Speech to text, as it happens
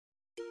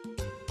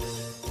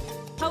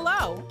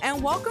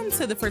welcome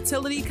to the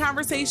Fertility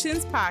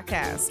Conversations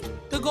podcast.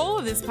 The goal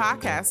of this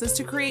podcast is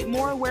to create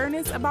more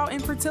awareness about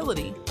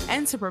infertility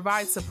and to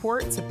provide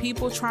support to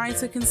people trying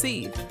to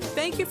conceive.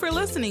 Thank you for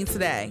listening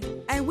today,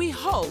 and we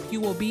hope you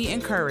will be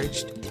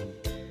encouraged.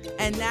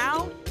 And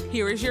now,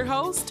 here is your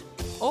host,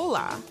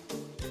 Ola.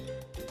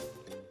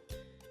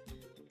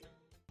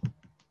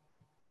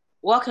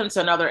 Welcome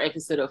to another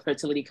episode of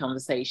Fertility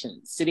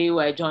Conversations. Today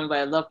we're joined by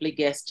a lovely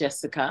guest,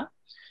 Jessica,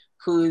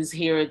 who's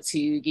here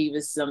to give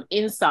us some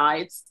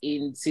insights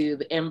into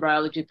the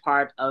embryology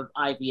part of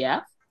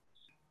IVF.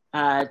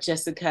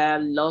 Jessica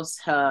loves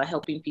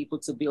helping people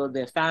to build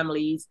their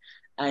families,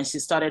 and she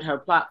started her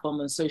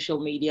platform on social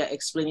media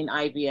explaining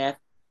IVF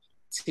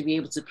to be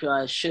able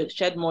to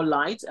shed more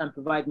light and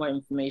provide more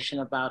information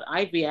about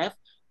IVF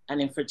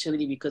and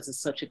infertility because it's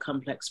such a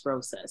complex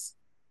process.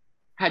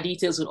 Her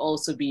details will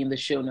also be in the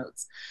show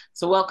notes.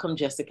 So welcome,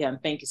 Jessica,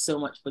 and thank you so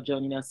much for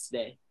joining us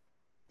today.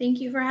 Thank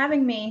you for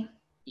having me.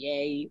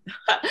 Yay.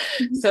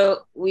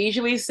 So we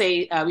usually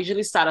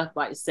start off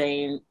by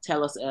saying,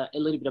 tell us a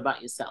little bit about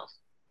yourself.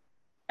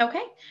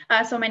 Okay.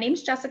 So my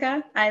name's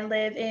Jessica. I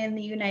live in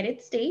the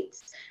United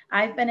States.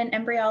 I've been an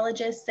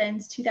embryologist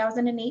since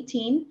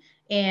 2018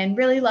 and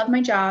really love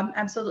my job.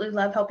 Absolutely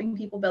love helping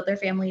people build their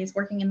families,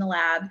 working in the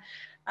lab.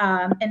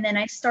 And then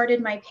I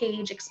started my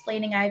page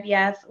explaining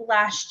IVF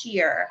last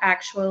year,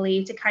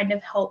 actually, to kind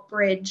of help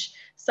bridge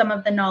some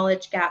of the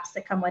knowledge gaps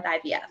that come with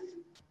IVF.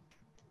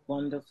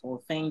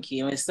 Wonderful. Thank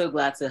you. I'm so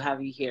glad to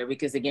have you here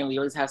because, again, we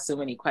always have so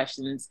many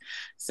questions.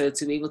 So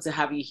to be able to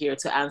have you here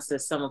to answer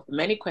some of the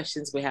many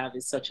questions we have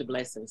is such a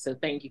blessing. So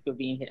thank you for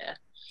being here.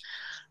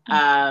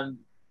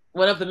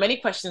 One of the many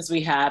questions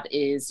we have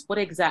is, what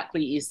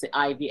exactly is the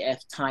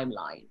IVF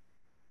timeline?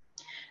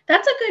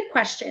 That's a good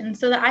question.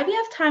 So the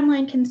IVF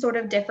timeline can sort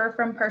of differ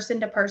from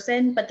person to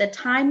person, but the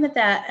time that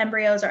the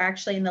embryos are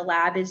actually in the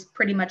lab is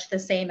pretty much the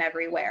same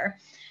everywhere.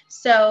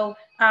 So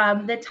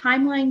the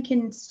timeline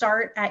can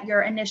start at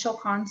your initial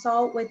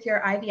consult with your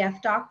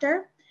IVF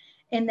doctor.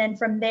 And then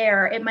from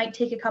there, it might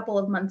take a couple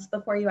of months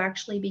before you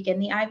actually begin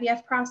the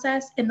IVF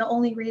process. And the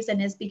only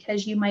reason is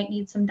because you might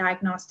need some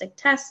diagnostic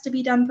tests to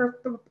be done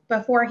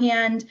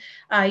beforehand.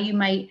 You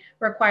might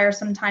require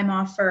some time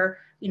off for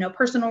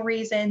personal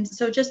reasons.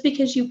 So just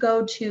because you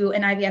go to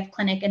an IVF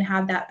clinic and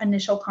have that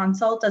initial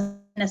consult doesn't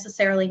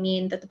necessarily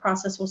mean that the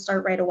process will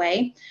start right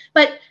away,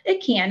 but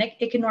it can.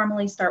 It can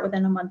normally start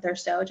within a month or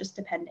so, just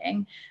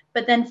depending.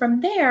 But then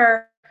from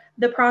there,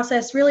 the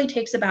process really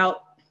takes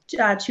about 2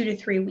 to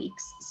 3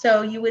 weeks.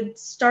 So you would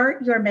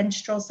start your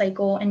menstrual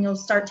cycle and you'll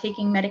start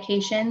taking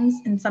medications.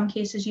 In some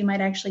cases, you might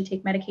actually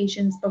take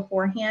medications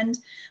beforehand,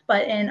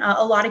 but in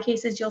a lot of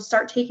cases, you'll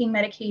start taking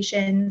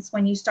medications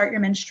when you start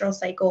your menstrual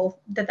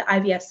cycle that the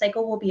IVF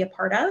cycle will be a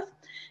part of.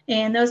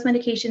 And those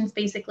medications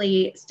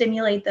basically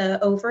stimulate the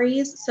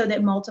ovaries so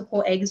that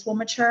multiple eggs will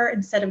mature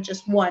instead of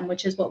just one,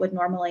 which is what would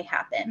normally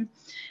happen.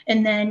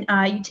 And then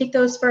you take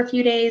those for a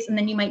few days, and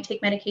then you might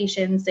take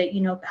medications that,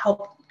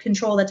 help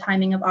control the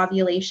timing of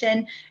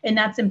ovulation. And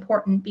that's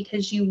important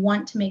because you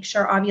want to make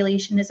sure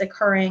ovulation is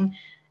occurring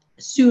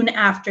soon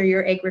after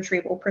your egg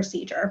retrieval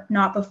procedure,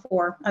 not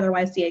before,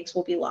 otherwise the eggs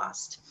will be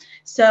lost.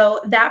 So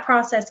that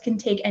process can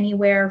take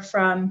anywhere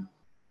from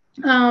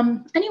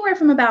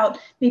about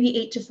maybe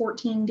 8 to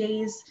 14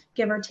 days,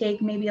 give or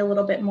take, maybe a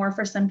little bit more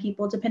for some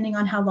people, depending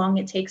on how long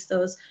it takes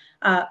those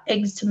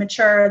eggs to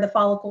mature, the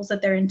follicles that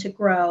they're in to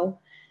grow.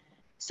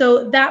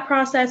 So that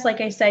process,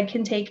 like I said,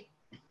 can take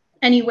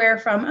anywhere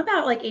from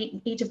about like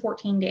 8 to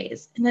 14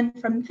 days. And then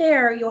from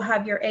there, you'll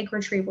have your egg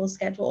retrieval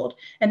scheduled.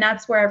 And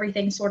that's where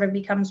everything sort of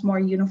becomes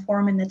more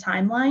uniform in the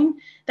timeline.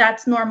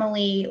 That's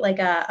normally like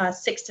a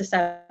 6 to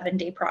 7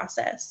 day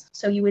process.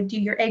 So you would do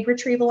your egg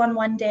retrieval on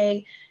one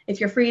day.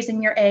 If you're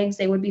freezing your eggs,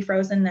 they would be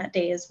frozen that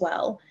day as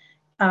well.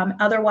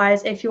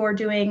 Otherwise, if you're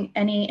doing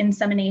any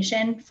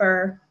insemination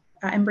for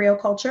embryo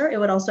culture,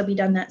 it would also be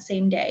done that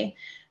same day.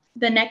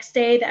 The next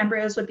day, the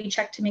embryos would be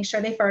checked to make sure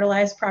they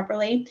fertilize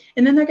properly,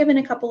 and then they're given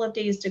a couple of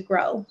days to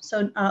grow.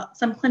 So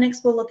some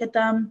clinics will look at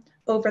them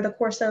over the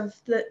course of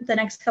the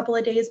next couple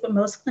of days, but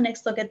most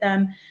clinics look at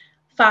them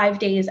 5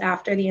 days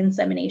after the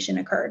insemination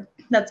occurred.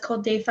 That's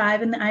called day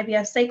 5 in the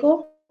IVF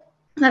cycle.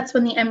 That's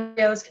when the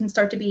embryos can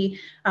start to be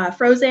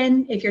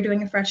frozen. If you're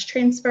doing a fresh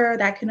transfer,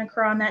 that can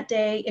occur on that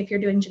day. If you're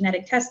doing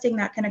genetic testing,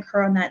 that can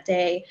occur on that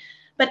day.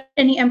 But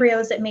any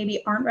embryos that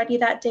maybe aren't ready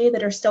that day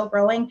that are still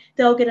growing,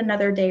 they'll get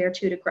another day or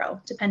two to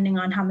grow, depending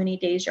on how many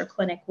days your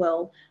clinic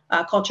will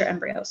culture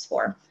embryos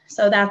for.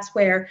 So that's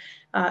where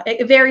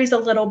it varies a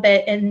little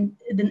bit in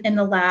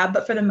the lab,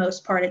 but for the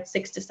most part, it's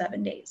 6 to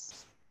 7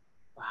 days.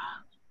 Wow.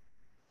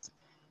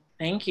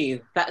 Thank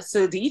you. That's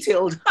so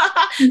detailed.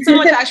 So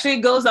much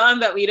actually goes on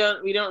that we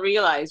don't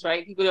realize,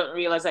 right? People don't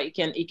realize that it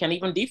can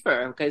even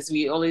differ because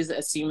we always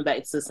assume that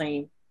it's the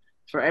same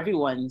for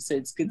everyone. So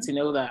it's good to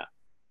know that.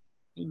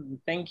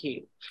 Thank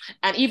you.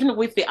 And even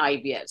with the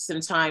IVF,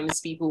 sometimes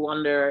people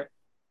wonder,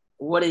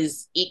 what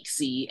is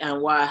ICSI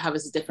and how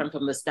is it different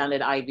from the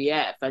standard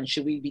IVF? And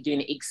should we be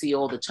doing ICSI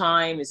all the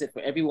time? Is it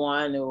for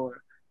everyone,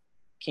 or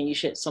can you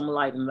shed some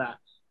light on that?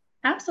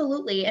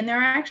 Absolutely. And there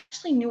are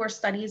actually newer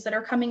studies that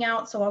are coming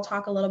out. So I'll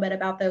talk a little bit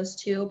about those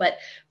too. But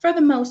for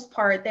the most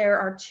part, there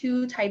are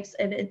two types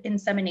of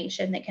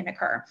insemination that can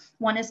occur.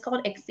 One is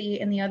called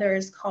ICSI and the other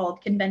is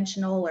called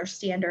conventional or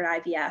standard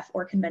IVF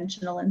or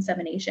conventional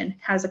insemination.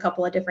 Has a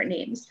couple of different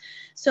names.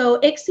 So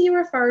ICSI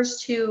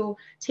refers to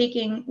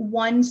taking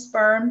one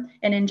sperm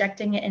and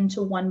injecting it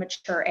into one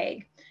mature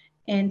egg.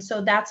 And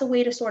so that's a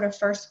way to sort of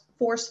first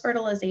force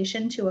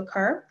fertilization to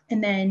occur.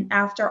 And then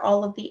after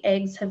all of the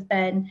eggs have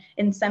been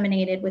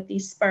inseminated with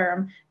these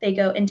sperm, they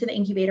go into the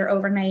incubator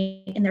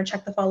overnight and they're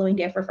checked the following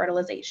day for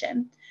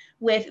fertilization.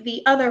 With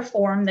the other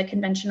form, the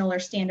conventional or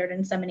standard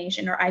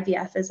insemination, or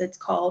IVF as it's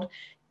called,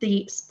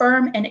 the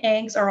sperm and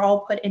eggs are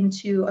all put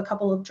into a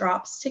couple of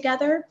drops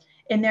together,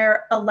 and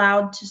they're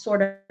allowed to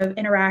sort of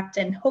interact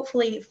and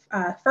hopefully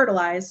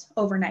fertilize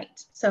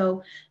overnight.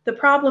 So the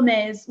problem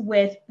is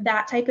with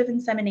that type of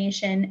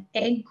insemination,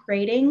 egg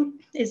grading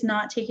is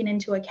not taken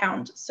into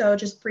account. So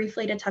just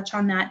briefly to touch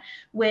on that,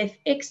 with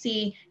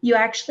ICSI, you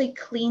actually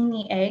clean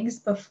the eggs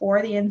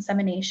before the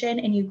insemination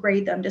and you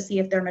grade them to see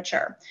if they're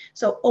mature.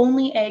 So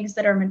only eggs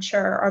that are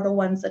mature are the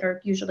ones that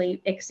are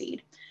usually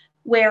ICSI'd.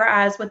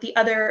 Whereas with the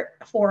other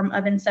form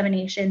of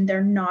insemination,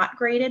 they're not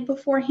graded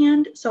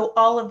beforehand. So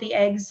all of the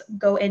eggs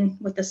go in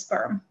with the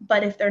sperm.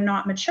 But if they're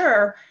not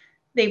mature,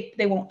 they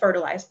won't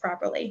fertilize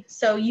properly.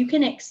 So you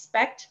can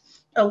expect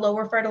a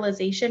lower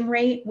fertilization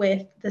rate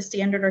with the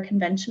standard or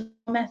conventional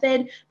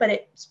method, but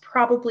it's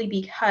probably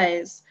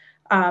because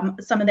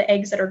some of the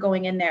eggs that are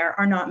going in there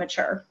are not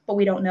mature, but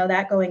we don't know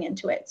that going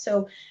into it.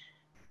 So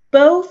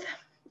both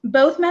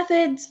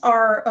methods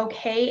are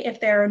okay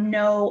if there are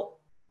no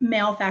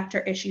male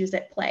factor issues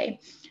at play.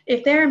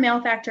 If there are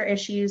male factor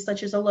issues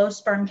such as a low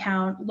sperm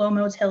count, low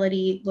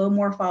motility, low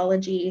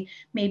morphology,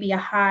 maybe a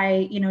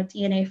high,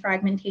 DNA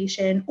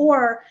fragmentation,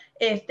 or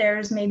if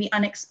there's maybe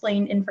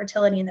unexplained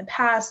infertility in the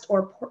past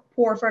or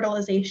poor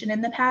fertilization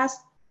in the past,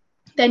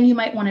 then you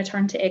might want to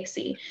turn to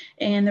ICSI.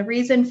 And the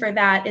reason for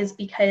that is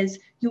because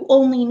you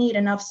only need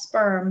enough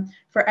sperm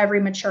for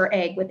every mature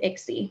egg with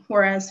ICSI,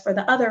 whereas for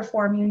the other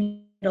form, you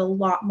need a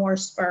lot more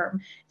sperm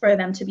for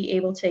them to be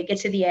able to get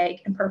to the egg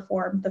and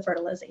perform the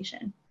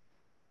fertilization.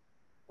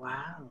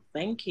 Wow,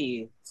 thank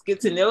you. It's good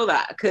to know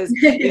that, because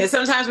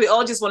sometimes we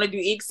all just want to do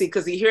ICSI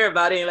because you hear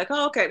about it and you're like,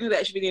 oh, okay, maybe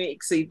I should be doing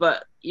ICSI,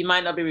 but you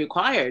might not be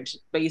required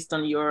based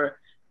on your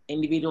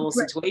individual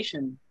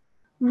situation.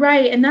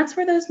 Right. And that's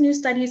where those new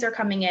studies are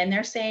coming in.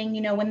 They're saying,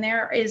 when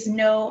there is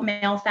no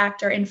male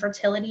factor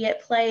infertility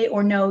at play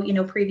or no,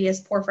 previous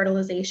poor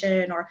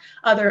fertilization or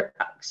other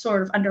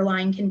sort of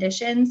underlying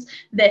conditions,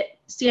 that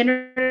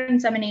standard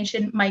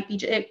insemination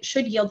it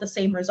should yield the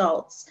same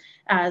results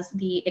as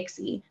the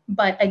ICSI.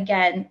 But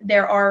again,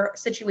 there are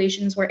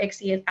situations where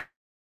ICSI is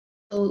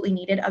absolutely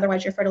needed.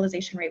 Otherwise, your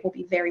fertilization rate will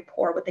be very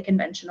poor with the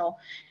conventional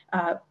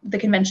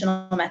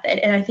method.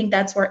 And I think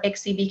that's where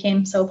ICSI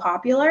became so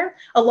popular.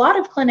 A lot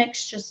of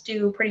clinics just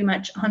do pretty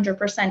much 100%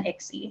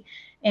 ICSI.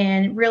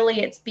 And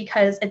really, it's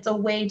because it's a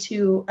way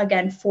to,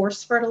 again,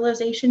 force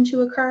fertilization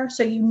to occur.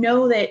 So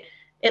that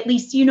at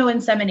least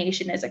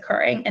insemination is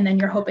occurring, and then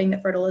you're hoping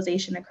that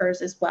fertilization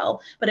occurs as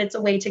well. But it's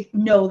a way to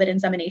know that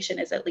insemination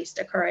is at least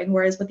occurring.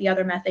 Whereas with the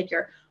other method,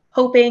 you're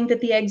hoping that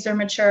the eggs are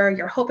mature,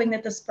 you're hoping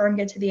that the sperm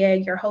get to the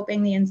egg, you're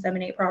hoping they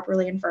inseminate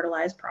properly and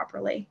fertilize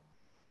properly.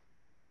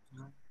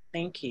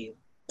 Thank you.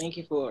 Thank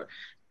you for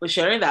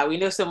sharing that. We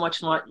know so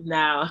much more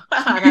now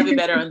and have a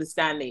better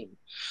understanding.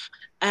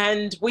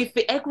 And with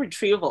the egg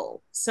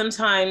retrieval,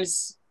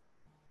 sometimes,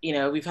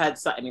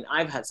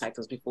 I've had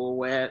cycles before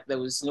where there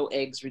was no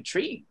eggs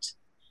retrieved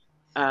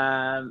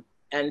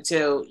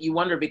until you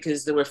wonder,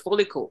 because there were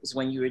follicles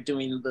when you were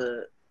doing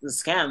the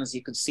scans,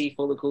 you could see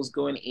follicles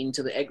going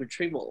into the egg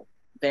retrieval.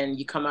 Then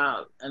you come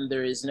out and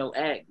there is no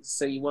eggs.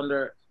 So you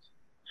wonder,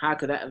 how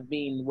could that have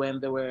been when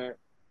there were,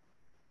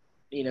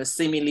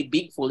 seemingly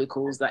big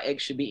follicles that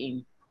eggs should be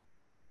in?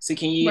 So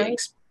can you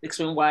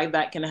explain why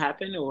that can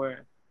happen?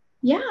 Or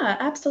Yeah,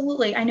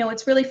 absolutely. I know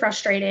it's really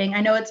frustrating. I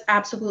know it's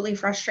absolutely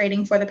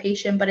frustrating for the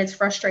patient, but it's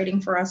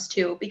frustrating for us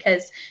too,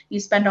 because you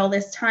spend all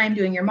this time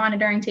doing your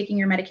monitoring, taking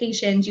your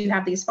medications, you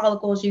have these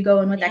follicles, you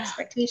go in with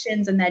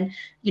expectations, and then,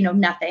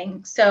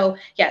 nothing. So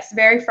yes,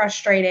 very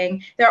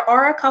frustrating. There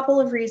are a couple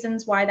of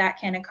reasons why that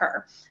can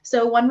occur.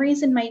 So one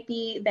reason might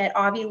be that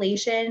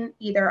ovulation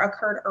either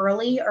occurred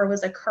early or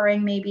was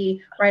occurring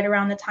maybe right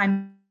around the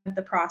time of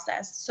the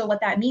process. So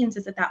what that means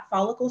is that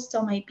follicle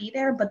still might be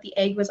there, but the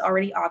egg was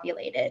already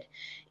ovulated.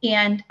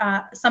 And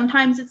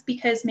sometimes it's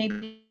because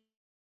maybe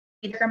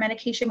their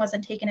medication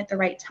wasn't taken at the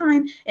right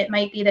time. It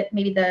might be that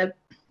maybe the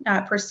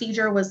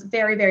procedure was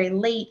very, very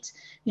late,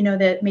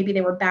 that maybe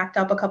they were backed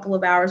up a couple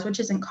of hours, which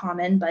isn't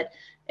common, but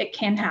it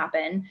can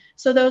happen.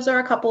 So those are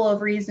a couple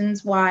of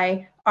reasons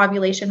why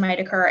ovulation might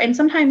occur. And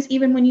sometimes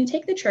even when you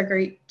take the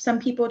trigger, some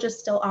people just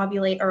still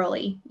ovulate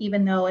early,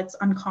 even though it's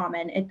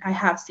uncommon. I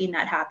have seen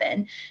that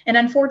happen. And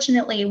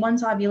unfortunately,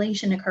 once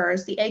ovulation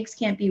occurs, the eggs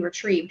can't be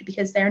retrieved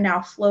because they're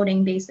now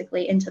floating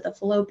basically into the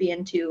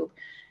fallopian tube,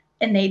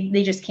 and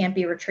they just can't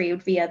be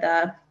retrieved via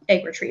the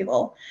egg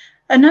retrieval.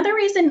 Another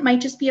reason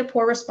might just be a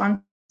poor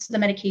response to the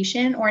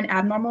medication or an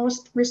abnormal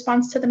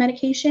response to the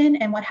medication.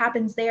 And what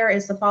happens there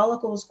is the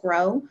follicles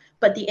grow,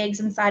 but the eggs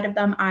inside of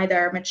them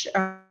either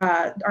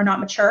are not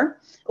mature,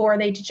 or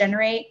they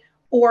degenerate,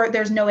 or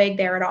there's no egg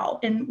there at all.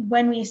 And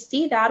when we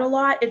see that a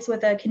lot, it's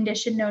with a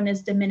condition known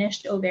as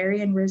diminished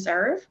ovarian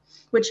reserve,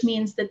 which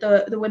means that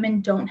the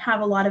women don't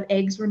have a lot of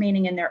eggs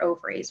remaining in their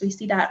ovaries. We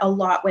see that a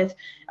lot with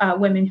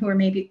women who are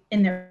maybe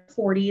in their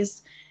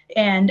 40s.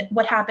 And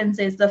what happens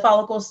is the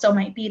follicles still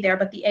might be there,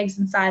 but the eggs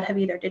inside have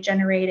either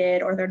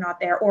degenerated or they're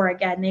not there, or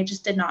again, they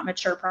just did not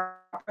mature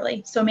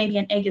properly. So maybe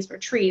an egg is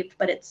retrieved,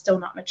 but it's still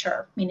not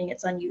mature, meaning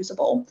it's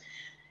unusable.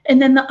 And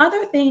then the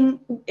other thing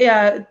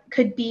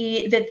could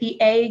be that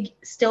the egg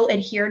still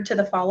adhered to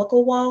the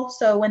follicle wall.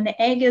 So when the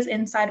egg is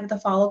inside of the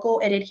follicle,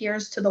 it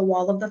adheres to the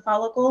wall of the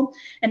follicle.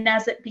 And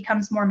as it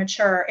becomes more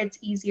mature, it's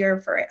easier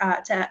for it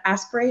to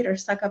aspirate or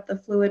suck up the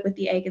fluid with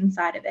the egg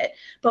inside of it.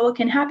 But what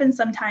can happen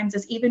sometimes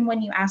is even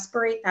when you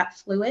aspirate that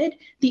fluid,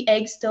 the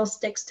egg still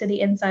sticks to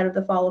the inside of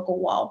the follicle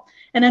wall.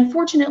 And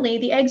unfortunately,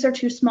 the eggs are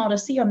too small to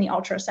see on the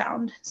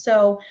ultrasound.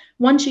 So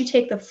once you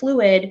take the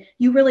fluid,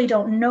 you really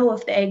don't know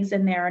if the egg's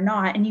in there or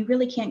not. And you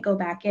really can't go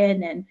back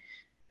in and,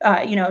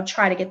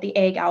 try to get the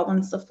egg out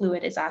once the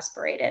fluid is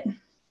aspirated.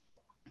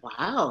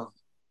 Wow.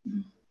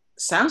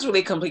 Sounds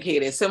really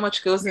complicated. So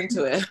much goes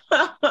into it.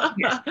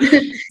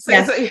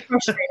 Yes,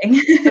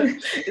 frustrating.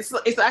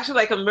 It's actually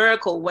like a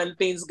miracle when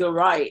things go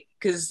right,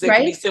 because there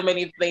can be so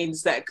many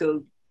things that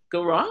could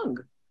go wrong.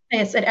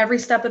 Yes, at every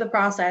step of the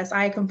process.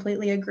 I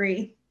completely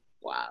agree.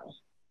 Wow.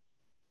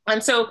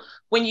 And so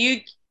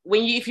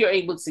if you're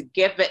able to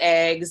get the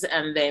eggs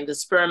and then the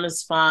sperm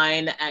is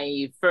fine and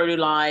you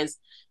fertilize,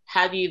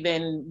 how do you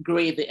then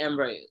grade the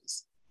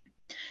embryos?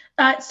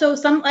 So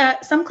some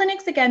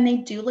clinics, again, they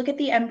do look at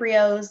the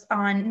embryos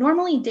on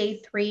normally day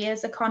 3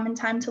 is a common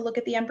time to look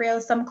at the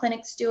embryos. Some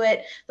clinics do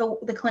it.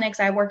 The clinics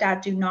I worked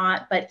at do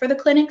not. But for the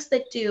clinics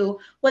that do,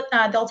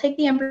 they'll take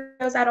the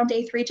embryos out on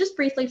day 3 just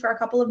briefly for a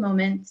couple of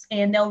moments,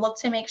 and they'll look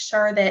to make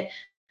sure that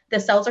the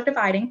cells are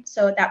dividing.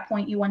 So at that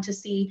point, you want to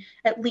see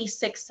at least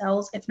 6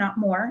 cells, if not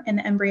more, in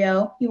the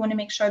embryo. You want to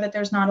make sure that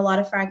there's not a lot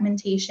of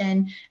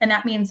fragmentation. And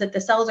that means that the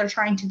cells are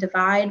trying to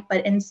divide,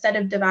 but instead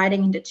of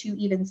dividing into 2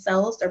 even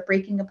cells, they're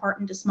breaking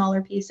apart into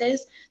smaller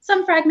pieces.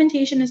 Some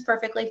fragmentation is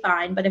perfectly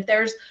fine, but if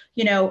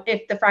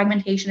if the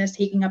fragmentation is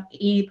taking up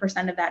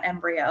 80% of that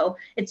embryo,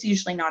 it's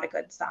usually not a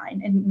good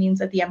sign. It means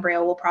that the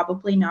embryo will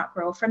probably not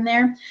grow from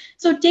there.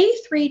 So day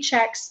 3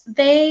 checks,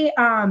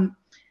 they're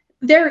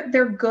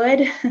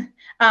good,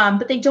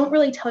 but they don't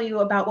really tell you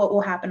about what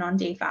will happen on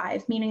day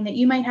 5, meaning that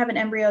you might have an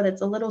embryo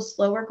that's a little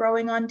slower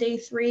growing on day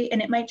 3,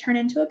 and it might turn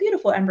into a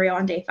beautiful embryo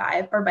on day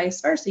 5, or vice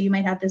versa. You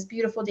might have this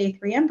beautiful day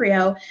 3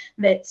 embryo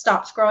that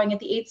stops growing at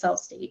the 8-cell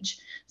stage.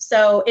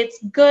 So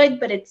it's good,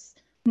 but it's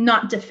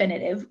not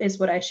definitive, is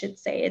what I should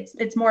say.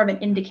 It's more of an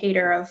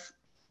indicator of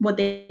what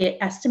they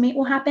estimate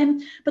will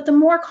happen. But the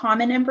more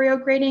common embryo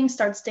grading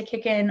starts to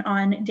kick in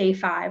on day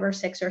 5 or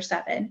 6 or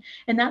 7.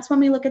 And that's when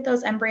we look at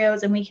those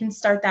embryos and we can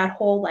start that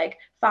whole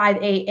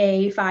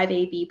 5AA,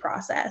 5AB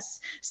process.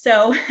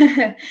 So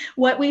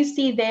what we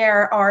see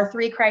there are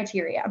 3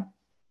 criteria.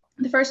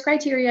 The first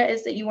criteria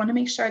is that you want to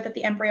make sure that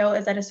the embryo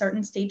is at a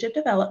certain stage of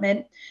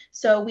development.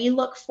 So we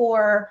look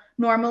for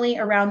normally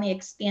around the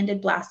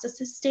expanded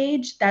blastocyst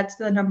stage. That's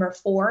the number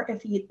 4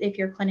 if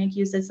your clinic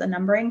uses a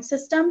numbering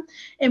system.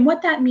 And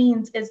what that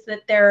means is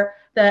that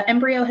the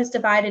embryo has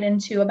divided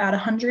into about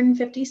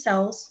 150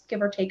 cells,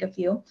 give or take a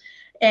few.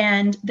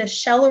 And the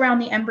shell around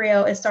the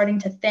embryo is starting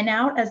to thin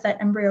out as that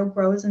embryo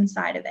grows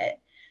inside of it.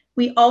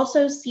 We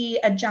also see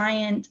a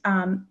giant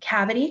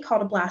cavity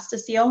called a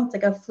blastocele. It's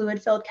like a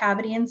fluid-filled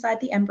cavity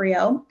inside the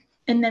embryo.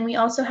 And then we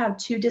also have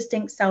 2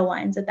 distinct cell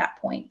lines at that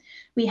point.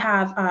 We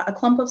have a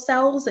clump of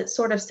cells that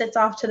sort of sits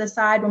off to the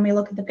side. When we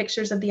look at the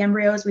pictures of the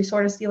embryos, we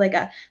sort of see like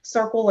a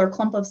circle or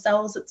clump of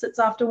cells that sits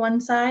off to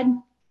one side.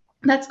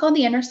 That's called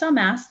the inner cell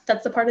mass.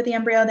 That's the part of the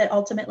embryo that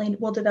ultimately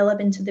will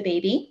develop into the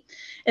baby.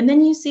 And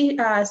then you see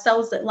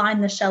cells that line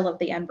the shell of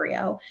the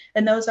embryo,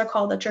 and those are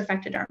called the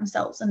trifectoderm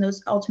cells, and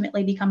those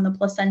ultimately become the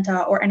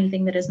placenta or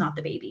anything that is not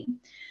the baby.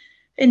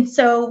 And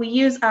so we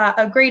use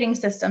a grading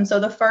system. So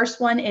the first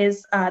one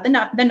is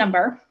the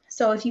number.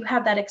 So if you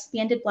have that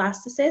expanded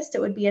blastocyst, it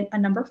would be a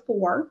number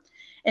 4.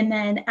 And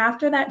then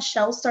after that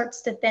shell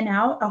starts to thin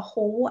out, a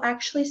hole will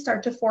actually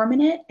start to form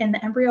in it, and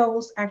the embryo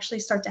will actually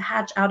start to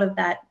hatch out of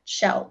that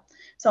shell.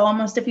 So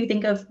almost if you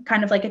think of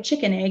kind of like a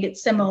chicken egg,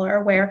 it's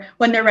similar where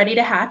when they're ready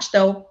to hatch,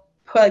 they'll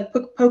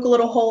poke a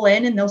little hole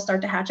in and they'll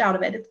start to hatch out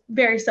of it. It's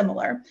very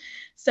similar.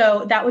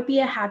 So that would be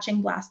a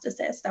hatching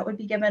blastocyst. That would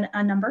be given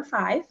a number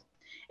 5.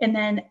 And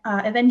then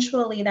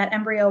eventually that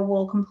embryo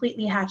will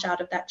completely hatch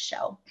out of that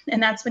shell.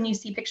 And that's when you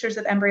see pictures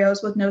of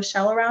embryos with no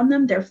shell around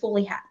them, they're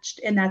fully hatched.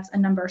 And that's a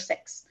number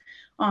 6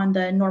 on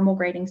the normal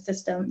grading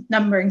system,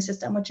 numbering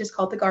system, which is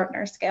called the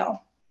Gardner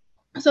scale.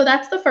 So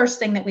that's the first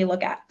thing that we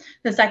look at.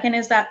 The second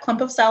is that clump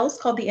of cells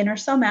called the inner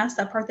cell mass,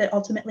 that part that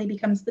ultimately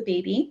becomes the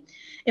baby.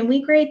 And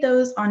we grade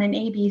those on an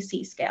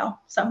ABC scale.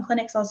 Some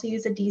clinics also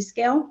use a D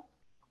scale.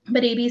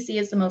 but ABC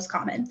is the most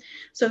common.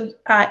 So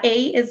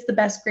A is the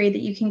best grade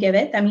that you can give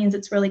it. That means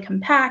it's really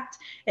compact.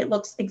 It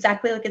looks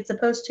exactly like it's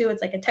supposed to.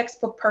 It's like a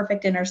textbook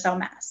perfect inner cell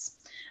mass.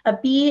 A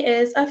B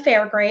is a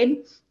fair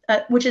grade,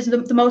 which is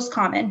the most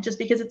common. Just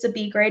because it's a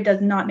B grade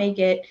does not make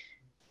it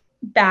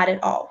bad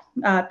at all.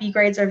 B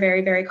grades are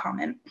very, very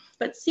common.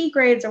 But C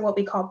grades are what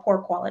we call poor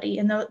quality.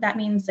 And that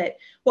means that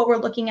what we're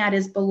looking at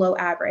is below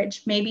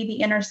average. Maybe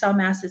the inner cell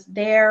mass is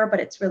there, but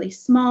it's really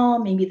small.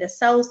 Maybe the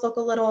cells look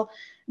a little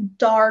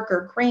dark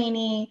or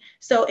grainy.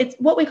 So it's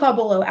what we call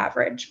below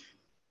average.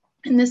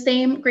 And the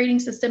same grading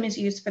system is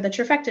used for the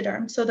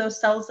trophectoderm. So those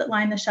cells that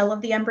line the shell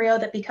of the embryo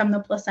that become the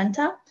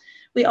placenta,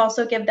 we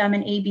also give them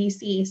an A, B,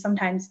 C,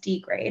 sometimes D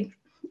grade.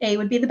 A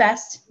would be the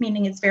best,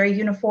 meaning it's very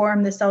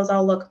uniform. The cells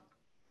all look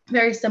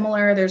very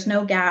similar. There's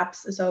no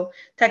gaps. So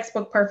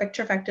textbook perfect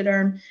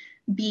trophectoderm.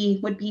 B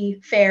would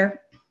be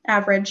fair,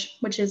 average,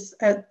 which is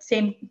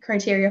same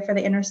criteria for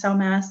the inner cell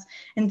mass.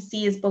 And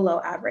C is below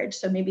average.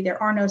 So maybe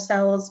there are no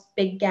cells,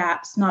 big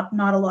gaps, not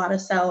a lot of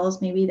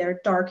cells. Maybe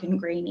they're dark and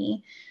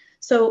grainy.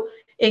 So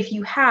if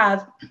you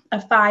have a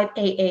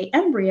 5AA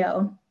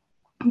embryo,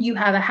 you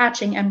have a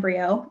hatching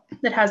embryo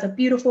that has a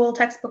beautiful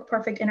textbook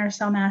perfect inner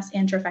cell mass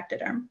and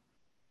trophectoderm.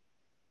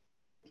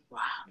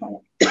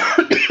 Wow.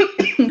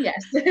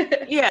 Yes.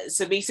 Yeah.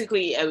 So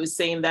basically, I was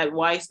saying that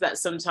why is that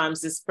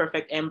sometimes these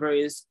perfect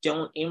embryos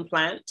don't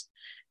implant,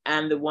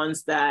 and the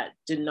ones that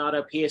did not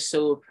appear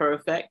so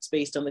perfect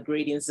based on the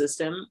grading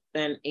system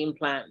then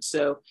implant.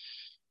 So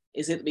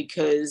is it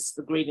because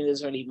the grading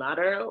doesn't really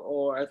matter,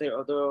 or are there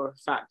other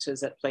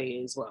factors at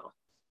play as well?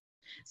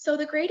 So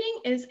the grading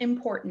is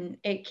important.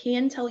 It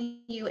can tell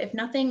you, if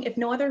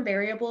no other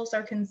variables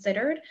are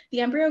considered,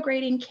 the embryo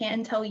grading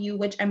can tell you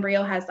which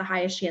embryo has the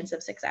highest chance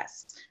of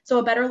success. So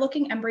a better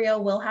looking embryo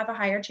will have a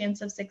higher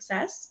chance of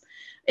success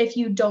if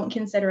you don't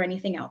consider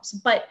anything else.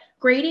 But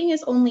grading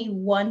is only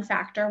one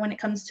factor when it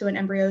comes to an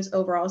embryo's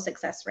overall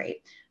success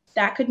rate.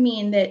 That could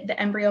mean that the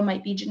embryo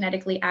might be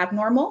genetically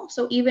abnormal.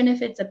 So even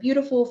if it's a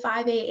beautiful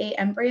 5AA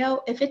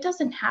embryo, if it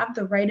doesn't have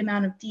the right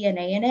amount of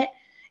DNA in it,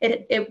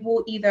 it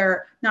will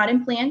either not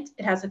implant,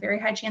 it has a very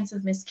high chance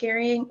of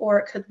miscarrying, or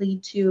it could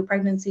lead to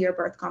pregnancy or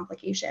birth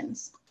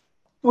complications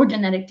or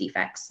genetic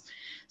defects.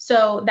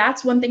 So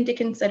that's one thing to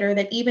consider,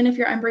 that even if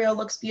your embryo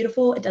looks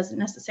beautiful, it doesn't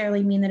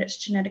necessarily mean that it's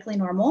genetically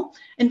normal,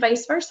 and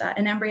vice versa.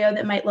 An embryo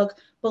that might look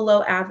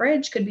below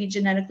average could be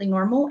genetically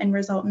normal and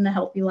result in a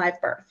healthy live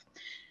birth.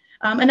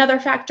 Another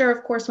factor,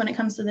 of course, when it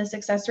comes to the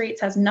success rates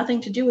has nothing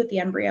to do with the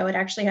embryo. It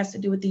actually has to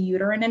do with the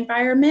uterine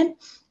environment.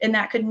 And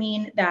that could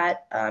mean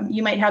that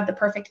you might have the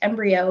perfect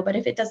embryo, but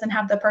if it doesn't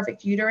have the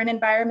perfect uterine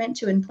environment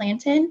to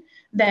implant in,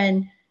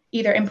 then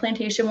either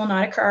implantation will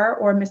not occur,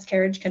 or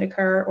miscarriage can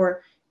occur,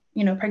 or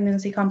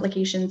pregnancy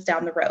complications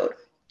down the road.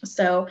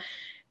 So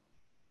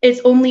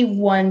it's only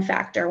one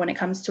factor when it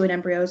comes to an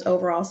embryo's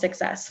overall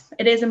success.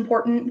 It is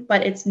important,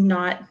 but it's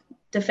not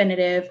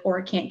definitive,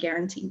 or can't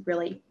guarantee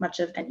really much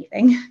of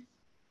anything.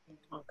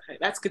 Okay,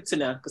 that's good to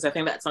know, because I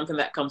think that's something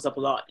that comes up a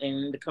lot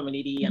in the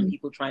community, and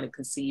people trying to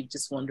conceive,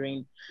 just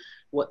wondering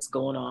what's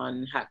going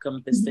on, how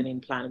come this didn't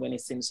implant when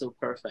it seems so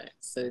perfect.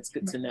 So it's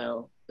good to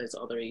know there's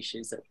other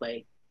issues at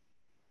play.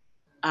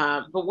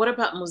 But what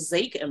about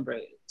mosaic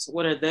embryos?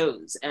 What are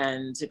those?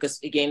 And because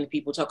again,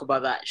 people talk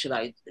about that,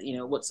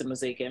 what's a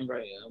mosaic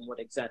embryo and what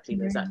exactly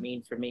does that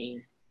mean for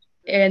me?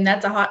 And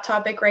that's a hot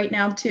topic right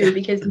now too,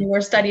 because newer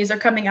studies are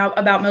coming out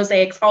about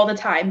mosaics all the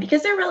time,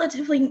 because they're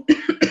relatively,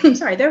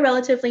 they're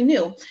relatively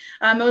new.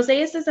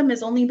 Mosaicism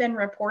has only been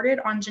reported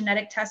on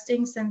genetic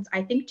testing since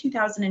I think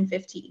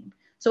 2015.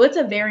 So it's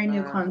a very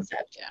new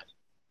concept. Yeah.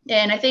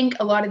 And I think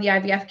a lot of the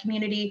IVF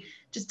community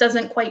just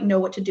doesn't quite know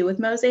what to do with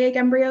mosaic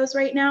embryos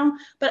right now.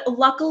 But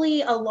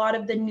luckily, a lot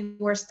of the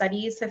newer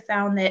studies have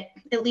found that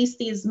at least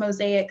these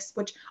mosaics,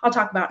 which I'll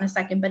talk about in a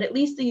second, but at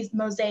least these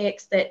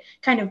mosaics that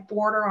kind of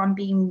border on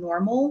being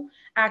normal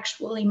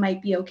actually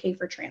might be okay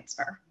for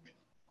transfer.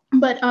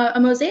 But a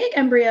mosaic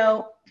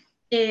embryo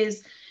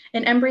is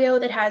an embryo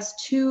that has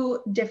two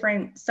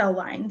different cell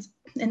lines.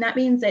 And that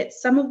means that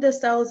some of the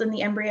cells in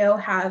the embryo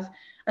have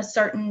a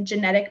certain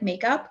genetic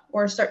makeup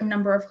or a certain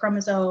number of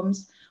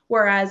chromosomes,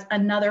 whereas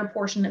another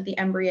portion of the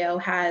embryo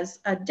has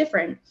a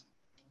different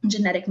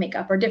genetic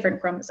makeup or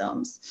different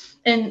chromosomes.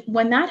 And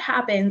when that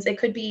happens, it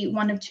could be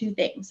one of two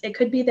things. It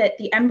could be that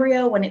the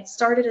embryo, when it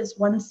started as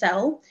one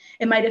cell,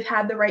 it might have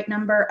had the right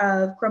number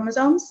of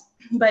chromosomes,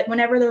 but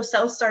whenever those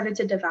cells started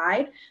to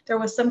divide, there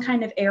was some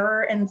kind of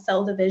error in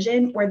cell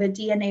division where the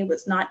DNA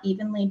was not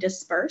evenly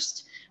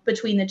dispersed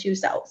between the two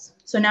cells.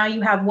 So now you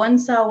have one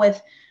cell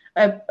with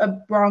a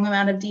wrong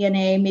amount of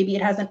DNA, maybe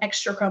it has an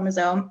extra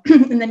chromosome,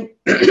 and then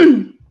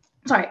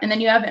and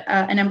then you have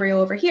an embryo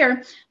over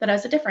here that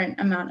has a different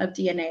amount of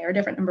DNA or a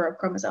different number of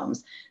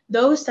chromosomes.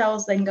 Those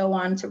cells then go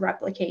on to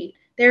replicate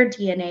their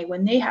DNA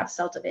when they have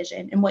cell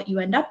division. And what you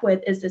end up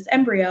with is this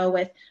embryo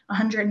with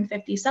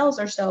 150 cells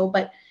or so,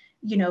 but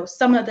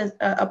some of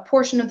a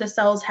portion of the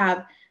cells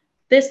have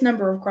this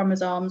number of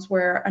chromosomes,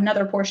 where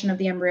another portion of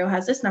the embryo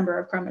has this number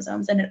of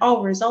chromosomes. And it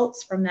all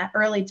results from that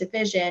early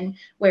division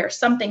where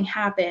something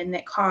happened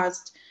that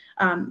caused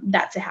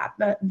that to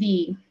happen.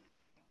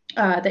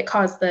 That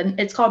cause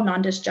it's called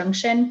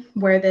non-disjunction,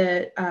 where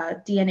the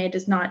DNA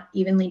does not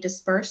evenly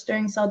disperse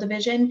during cell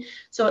division.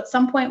 So at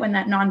some point when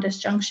that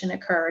non-disjunction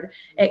occurred,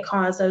 it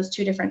caused those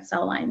two different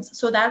cell lines.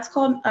 So that's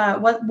called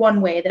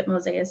one way that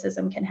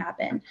mosaicism can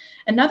happen.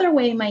 Another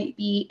way might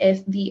be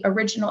if the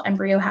original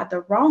embryo had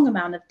the wrong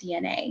amount of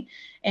DNA.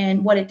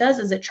 And what it does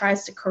is it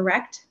tries to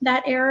correct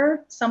that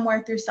error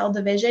somewhere through cell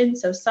division.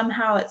 So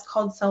somehow it's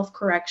called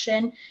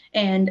self-correction,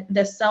 and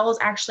the cells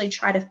actually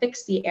try to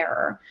fix the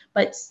error.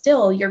 But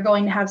still, you're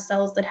going to have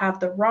cells that have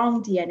the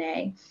wrong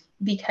DNA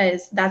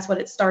because that's what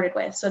it started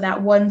with. So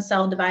that one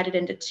cell divided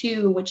into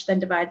two, which then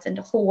divides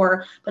into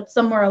four, but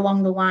somewhere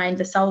along the line,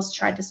 the cells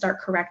tried to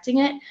start correcting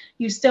it.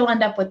 You still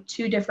end up with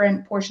two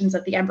different portions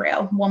of the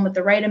embryo, one with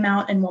the right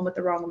amount and one with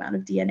the wrong amount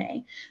of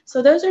DNA.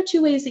 So those are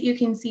two ways that you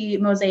can see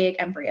mosaic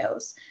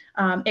embryos.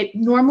 It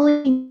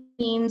normally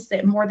means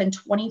that more than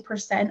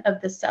 20% of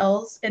the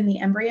cells in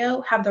the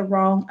embryo have the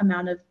wrong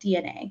amount of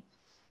DNA.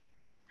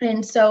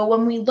 And so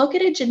when we look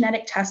at a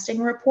genetic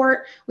testing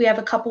report, we have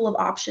a couple of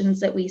options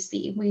that we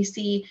see. We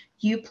see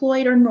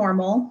euploid or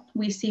normal,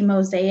 we see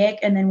mosaic,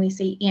 and then we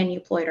see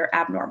aneuploid or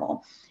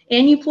abnormal.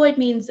 Aneuploid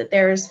means that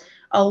there's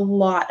a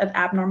lot of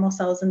abnormal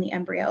cells in the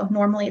embryo.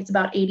 Normally it's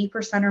about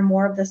 80% or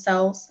more of the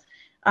cells,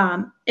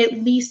 at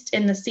least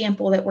in the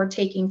sample that we're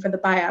taking for the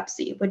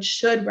biopsy, which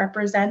should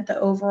represent the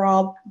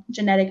overall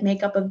genetic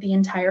makeup of the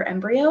entire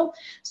embryo.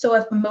 So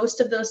if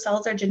most of those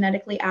cells are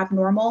genetically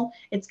abnormal,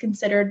 it's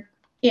considered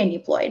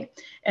aneuploid.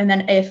 And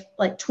then if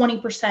like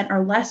 20%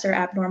 or less are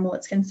abnormal,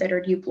 it's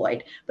considered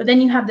euploid. But then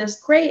you have this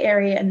gray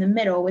area in the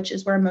middle, which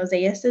is where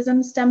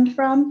mosaicism stemmed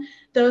from.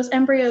 Those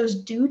embryos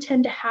do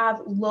tend to have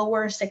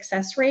lower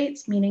success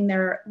rates, meaning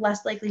they're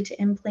less likely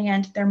to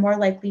implant, they're more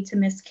likely to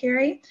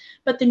miscarry.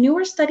 But the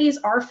newer studies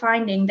are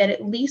finding that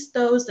at least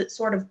those that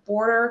sort of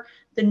border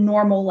the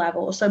normal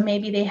level, so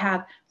maybe they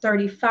have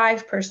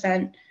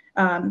 35%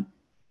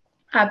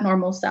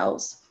 abnormal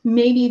cells,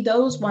 maybe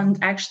those ones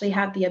actually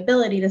have the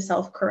ability to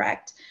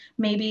self-correct.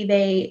 Maybe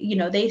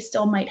they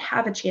still might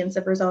have a chance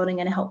of resulting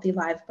in a healthy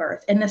live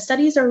birth. And the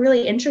studies are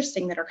really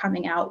interesting that are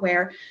coming out,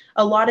 where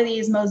a lot of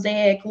these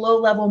mosaic,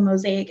 low-level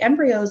mosaic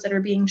embryos that are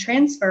being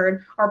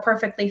transferred are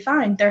perfectly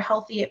fine. They're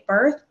healthy at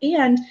birth,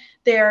 and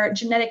their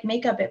genetic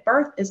makeup at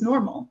birth is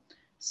normal.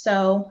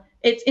 So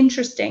it's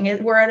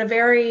interesting. We're at a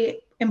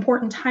very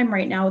important time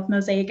right now with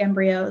mosaic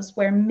embryos,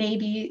 where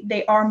maybe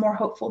they are more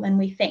hopeful than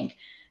we think.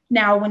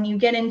 Now, when you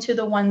get into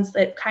the ones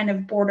that kind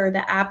of border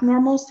the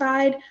abnormal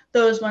side,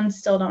 those ones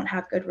still don't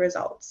have good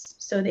results.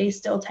 So they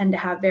still tend to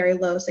have very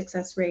low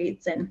success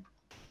rates, and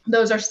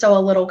those are still a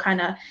little kind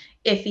of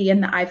iffy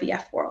in the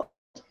IVF world.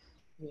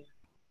 Yeah.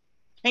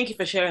 Thank you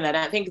for sharing that.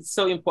 I think it's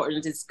so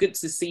important. It's good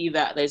to see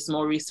that there's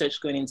more research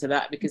going into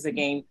that, because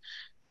again,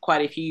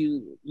 quite a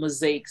few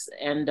mosaics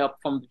end up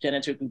from the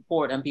genetic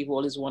report, and people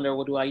always wonder,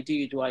 what do I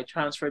do? Do I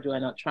transfer? Do I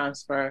not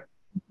transfer?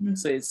 Mm-hmm.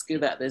 So it's good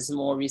that there's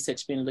more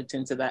research being looked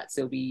into that,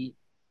 so we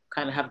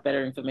kind of have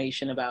better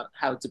information about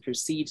how to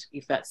proceed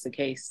if that's the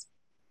case,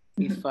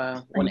 mm-hmm.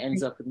 if one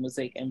ends up with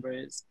mosaic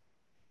embryos.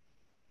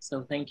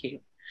 So thank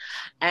you.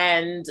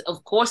 And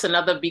of course,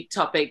 another big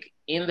topic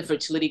in the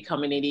fertility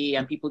community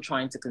and people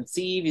trying to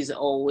conceive is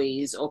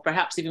always, or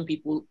perhaps even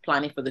people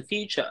planning for the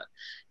future,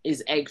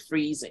 is egg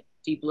freezing.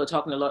 People are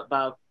talking a lot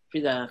about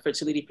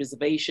fertility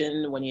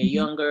preservation when you're mm-hmm.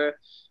 younger,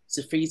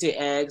 to freeze your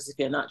eggs if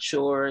you're not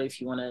sure,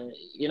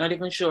 you're not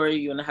even sure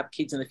you want to have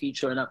kids in the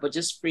future or not, but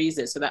just freeze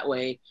it. So that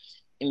way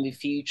in the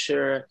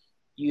future,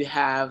 you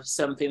have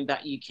something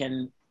that you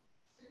can,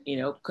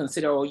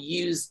 consider or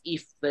use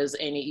if there's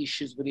any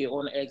issues with your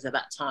own eggs at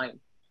that time.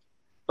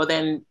 But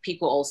then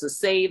people also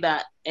say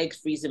that egg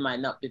freezing might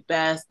not be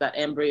best, that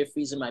embryo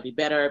freezing might be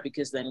better,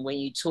 because then when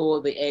you thaw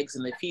the eggs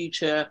in the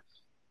future,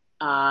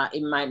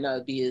 it might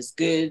not be as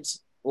good,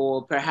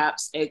 or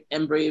perhaps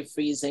embryo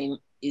freezing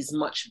is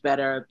much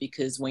better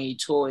because when you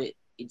thaw it,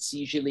 it's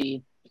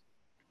usually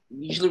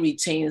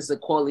retains the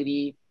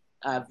quality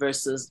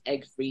versus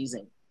egg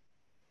freezing.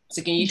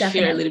 So can you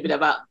share a little bit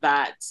about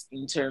that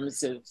in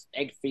terms of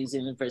egg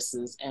freezing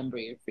versus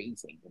embryo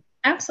freezing?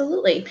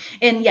 Absolutely.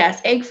 And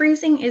yes, egg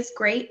freezing is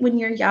great when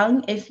you're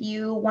young. If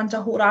you want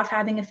to hold off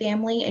having a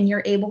family and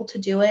you're able to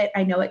do it,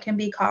 I know it can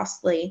be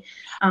costly,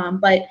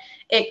 but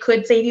it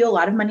could save you a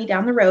lot of money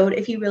down the road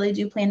if you really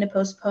do plan to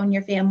postpone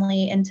your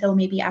family until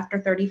maybe after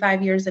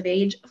 35 years of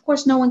age. Of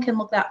course, no one can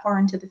look that far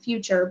into the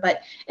future,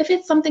 but if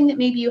it's something that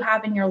maybe you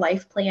have in your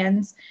life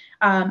plans,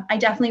 I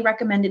definitely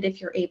recommend it if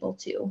you're able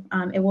to.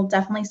 It will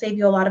definitely save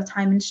you a lot of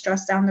time and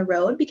stress down the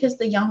road, because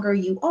the younger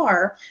you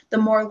are, the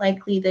more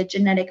likely the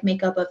genetic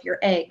makeup of your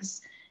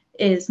eggs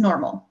is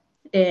normal.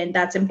 And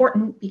that's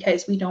important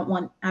because we don't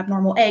want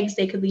abnormal eggs.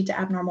 They could lead to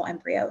abnormal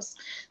embryos.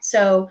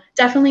 So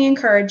definitely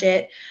encourage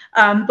it.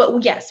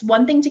 But yes,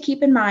 one thing to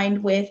keep in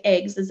mind with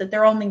eggs is that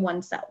they're only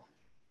one cell,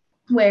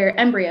 where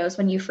embryos,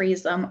 when you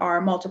freeze them,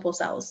 are multiple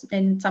cells,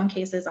 in some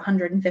cases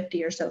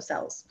 150 or so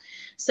cells.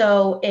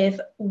 So if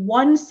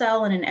one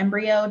cell in an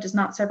embryo does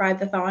not survive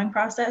the thawing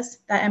process,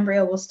 that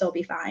embryo will still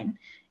be fine.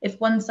 If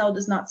one cell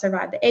does not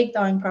survive the egg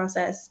thawing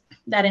process,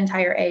 that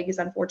entire egg is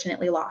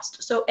unfortunately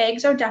lost. So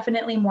eggs are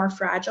definitely more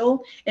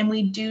fragile, and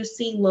we do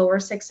see lower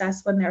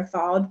success when they're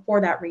thawed for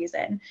that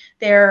reason.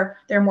 They're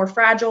more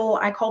fragile.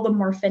 I call them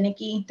more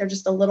finicky. They're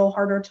just a little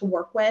harder to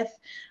work with.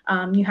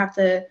 You have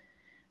to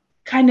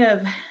kind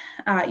of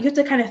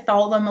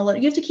thaw them a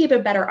little. You have to keep a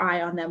better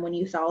eye on them when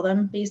you thaw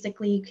them,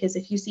 basically, because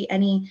if you see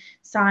any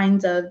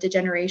signs of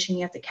degeneration,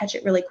 you have to catch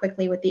it really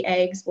quickly with the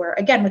eggs, where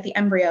again, with the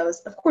embryos,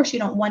 of course, you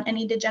don't want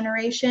any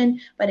degeneration.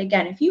 But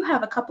again, if you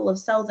have a couple of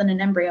cells in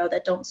an embryo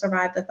that don't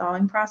survive the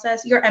thawing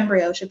process, your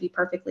embryo should be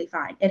perfectly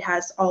fine. It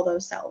has all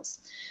those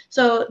cells.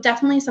 So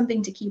definitely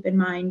something to keep in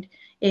mind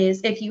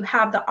is if you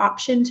have the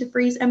option to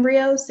freeze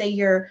embryos, say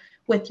you're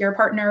with your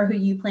partner who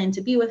you plan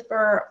to be with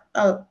for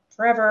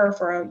forever,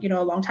 for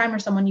a long time, or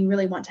someone you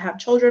really want to have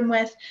children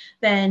with,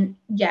 then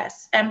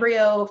yes,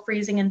 embryo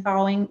freezing and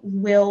thawing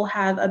will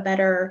have a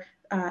better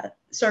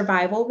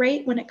survival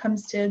rate when it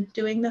comes to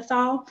doing the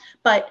thaw.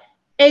 But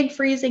egg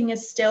freezing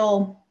is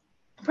still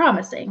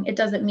promising. It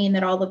doesn't mean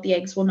that all of the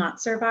eggs will not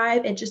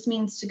survive. It just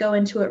means to go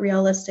into it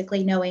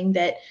realistically, knowing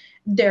that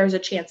there's a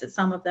chance that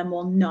some of them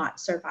will not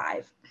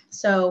survive.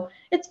 So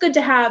it's good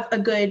to have a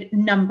good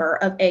number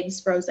of eggs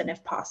frozen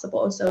if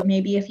possible. So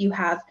maybe if you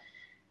have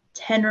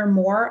 10 or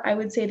more, I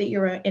would say that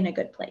you're in a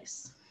good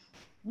place.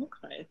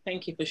 Okay,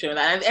 thank you for sharing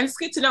that. And it's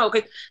good to know,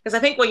 because I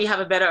think when you have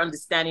a better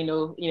understanding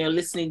of,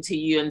 listening to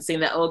you and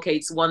saying that, okay,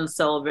 it's one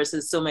cell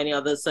versus so many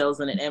other cells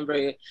in an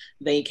embryo,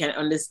 then you can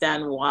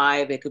understand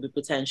why there could be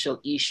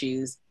potential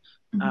issues,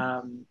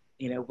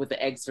 with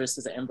the eggs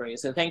versus the embryo.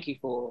 So thank you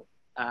for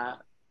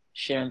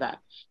sharing that.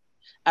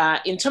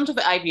 In terms of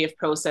the IVF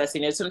process,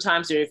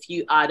 sometimes there are a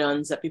few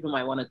add-ons that people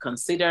might want to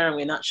consider, and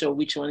we're not sure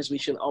which ones we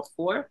should opt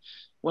for.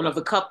 One of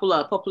the couple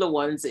of popular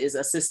ones is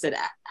assisted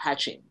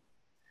hatching.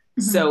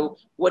 Mm-hmm. So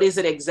what is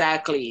it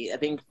exactly? I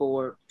think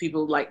for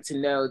people like to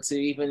know, to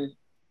even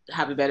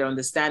have a better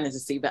understanding, to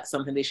see if that's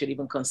something they should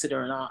even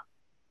consider or not.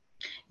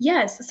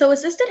 Yes. So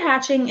assisted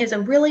hatching is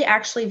a really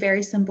actually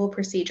very simple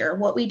procedure.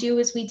 What we do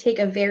is we take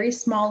a very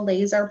small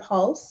laser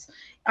pulse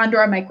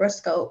under a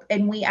microscope,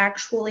 and we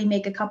actually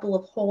make a couple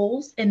of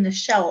holes in the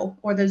shell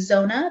or the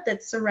zona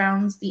that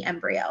surrounds the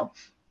embryo.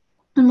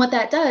 And what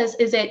that does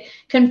is it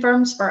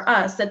confirms for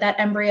us that that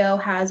embryo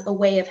has a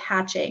way of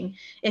hatching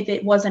if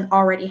it wasn't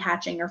already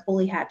hatching or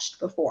fully hatched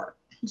before.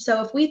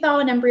 So if we thaw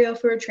an embryo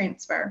for a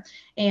transfer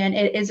and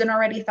it isn't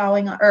already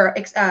thawing or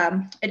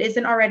it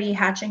isn't already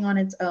hatching on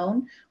its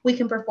own, we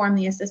can perform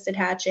the assisted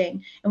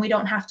hatching, and we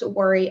don't have to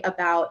worry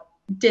about,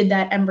 did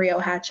that embryo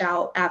hatch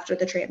out after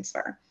the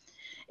transfer?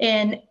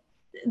 And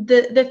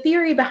the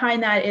theory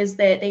behind that is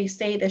that they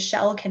say the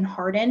shell can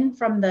harden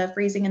from the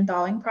freezing and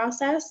thawing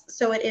process.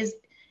 So it is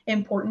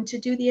important to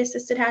do the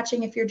assisted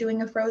hatching if you're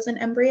doing a frozen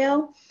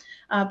embryo.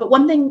 But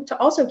one thing to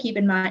also keep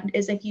in mind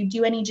is if you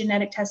do any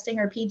genetic testing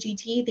or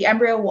PGT, the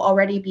embryo will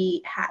already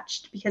be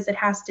hatched, because it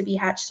has to be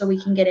hatched so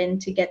we can get in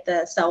to get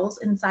the cells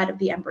inside of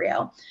the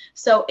embryo.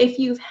 So if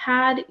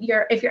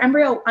your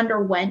embryo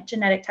underwent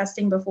genetic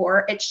testing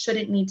before, it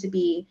shouldn't need to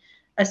be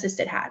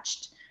assisted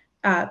hatched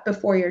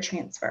before your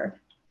transfer.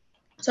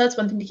 So that's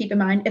one thing to keep in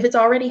mind. If it's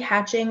already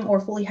hatching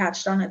or fully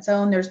hatched on its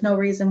own, there's no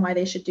reason why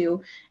they should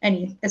do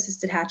any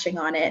assisted hatching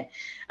on it.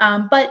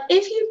 But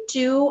if you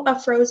do a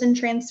frozen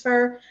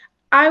transfer,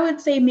 I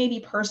would say maybe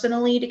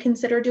personally to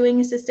consider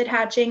doing assisted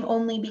hatching,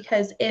 only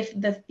because if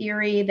the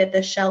theory that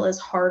the shell is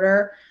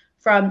harder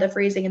from the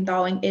freezing and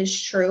thawing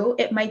is true,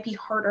 it might be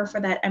harder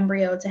for that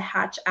embryo to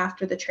hatch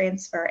after the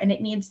transfer, and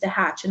it needs to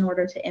hatch in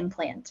order to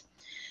implant.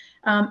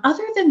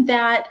 Other than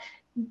that,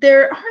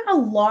 there aren't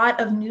a lot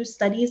of new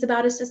studies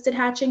about assisted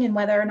hatching and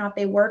whether or not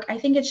they work. I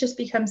think it's just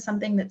become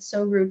something that's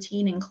so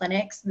routine in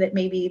clinics that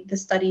maybe the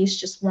studies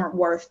just weren't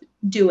worth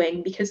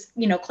doing, because,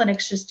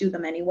 clinics just do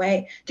it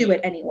anyway.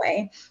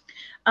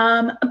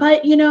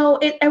 But,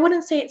 I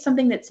wouldn't say it's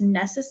something that's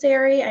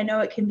necessary. I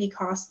know it can be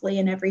costly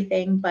and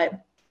everything, but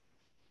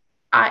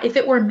if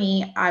it were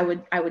me, I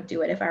would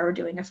do it if I were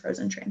doing a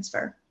frozen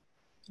transfer.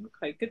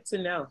 Okay, good to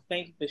know.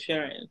 Thank you for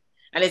sharing.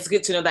 And it's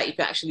good to know that if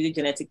you actually do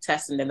genetic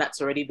testing, then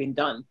that's already been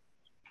done.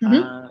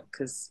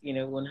 Because,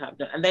 we won't have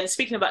done. And then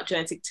speaking about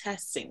genetic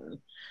testing,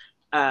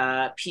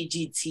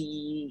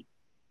 PGT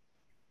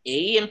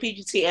A and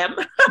PGT-M,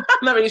 I'm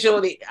not really sure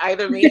what they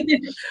either mean.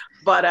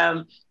 But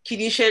can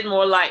you shed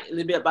more light a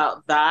little bit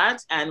about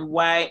that, and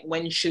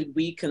when should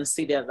we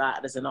consider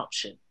that as an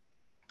option?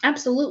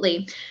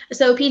 Absolutely.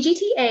 So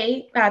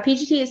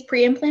PGT is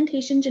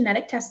pre-implantation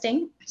genetic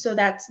testing. So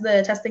that's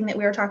the testing that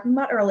we were talking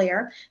about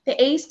earlier.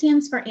 The A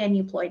stands for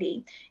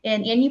aneuploidy,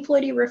 and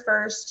aneuploidy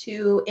refers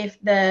to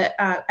if the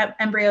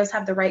embryos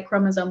have the right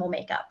chromosomal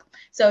makeup.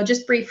 So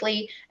just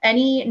briefly,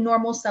 any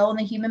normal cell in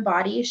the human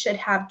body should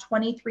have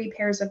 23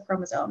 pairs of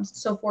chromosomes,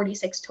 so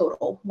 46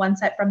 total, one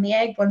set from the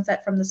egg, one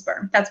set from the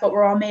sperm. That's what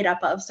we're all made up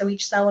of. So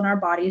each cell in our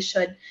bodies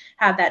should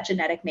have that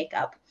genetic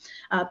makeup.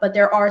 But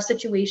there are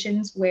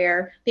situations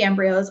where the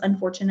embryos,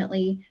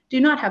 unfortunately, do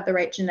not have the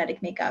right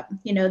genetic makeup.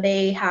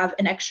 They have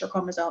an extra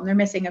chromosome. They're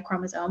missing a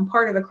chromosome.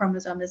 Part of a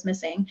chromosome is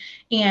missing.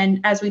 And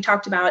as we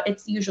talked about,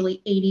 it's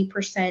usually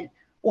 80%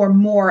 or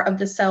more of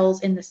the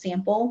cells in the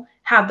sample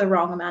have the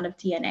wrong amount of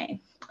DNA.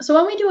 So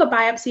when we do a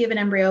biopsy of an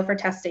embryo for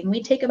testing,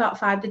 we take about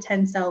 5 to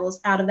 10 cells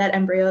out of that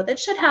embryo that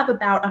should have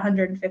about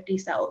 150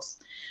 cells.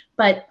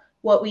 But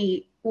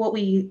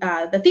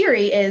the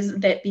theory is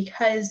that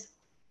because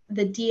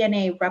the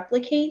DNA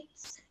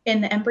replicates in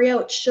the embryo,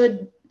 it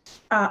should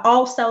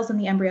all cells in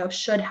the embryo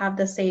should have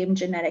the same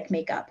genetic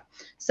makeup.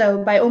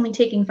 So by only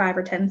taking 5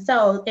 or 10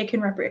 cells, it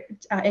can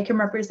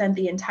represent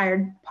the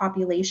entire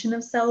population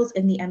of cells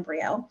in the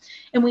embryo.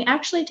 And we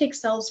actually take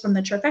cells from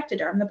the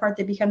trophectoderm, the part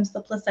that becomes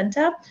the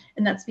placenta,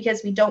 and that's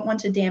because we don't want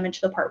to damage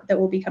the part that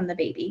will become the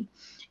baby.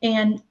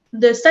 And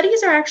the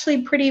studies are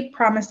actually pretty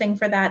promising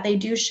for that. They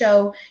do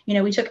show,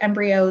 we took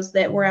embryos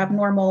that were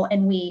abnormal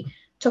and we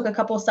took a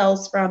couple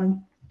cells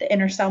from the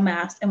inner cell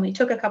mass, and we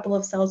took a couple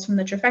of cells from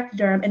the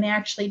trophectoderm, and they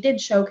actually did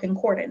show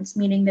concordance,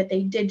 meaning that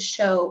they did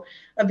show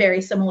a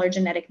very similar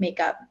genetic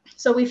makeup.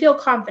 So we feel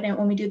confident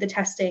when we do the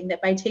testing that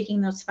by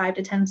taking those 5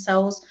 to 10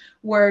 cells,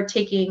 we're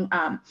getting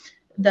a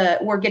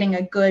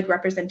good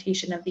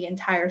representation of the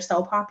entire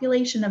cell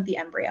population of the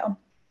embryo.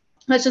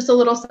 That's just a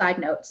little side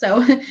note.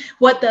 So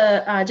what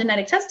the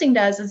genetic testing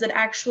does is it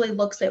actually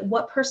looks at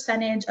what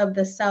percentage of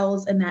the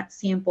cells in that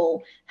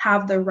sample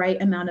have the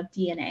right amount of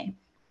DNA.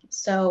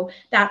 So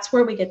that's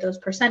where we get those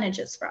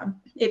percentages from.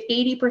 If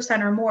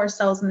 80% or more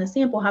cells in the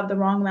sample have the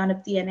wrong amount of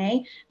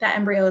DNA, that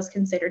embryo is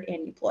considered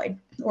aneuploid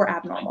or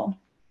abnormal.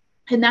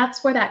 And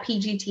that's where that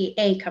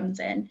PGT-A comes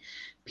in.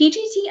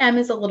 PGT-M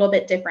is a little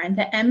bit different.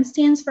 The M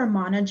stands for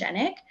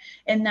monogenic,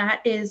 and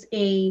that is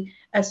a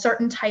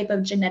certain type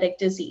of genetic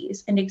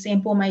disease. An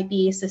example might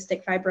be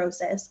cystic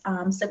fibrosis,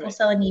 sickle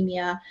cell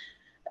anemia,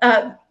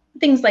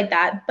 things like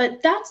that,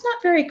 but that's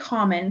not very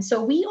common.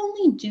 So we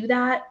only do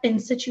that in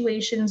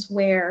situations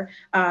where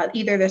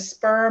either the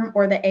sperm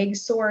or the egg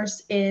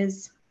source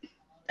is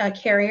a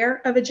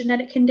carrier of a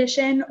genetic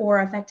condition or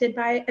affected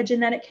by a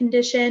genetic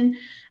condition.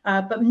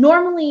 But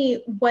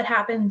normally what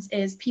happens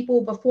is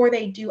people, before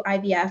they do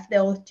IVF,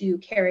 they'll do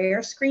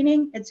carrier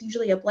screening. It's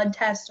usually a blood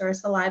test or a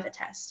saliva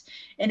test,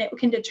 and it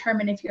can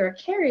determine if you're a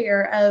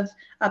carrier of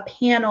a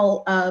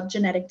panel of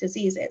genetic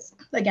diseases,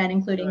 again,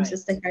 including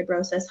cystic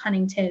fibrosis,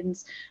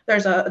 Huntington's.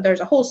 There's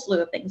a whole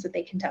slew of things that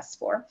they can test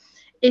for.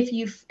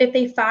 If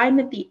they find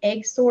that the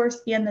egg source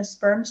and the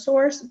sperm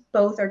source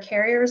both are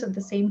carriers of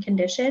the same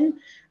condition,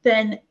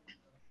 then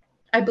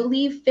I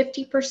believe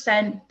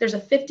 50%, there's a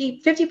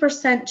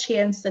 50%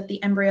 chance that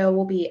the embryo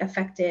will be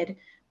affected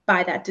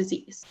by that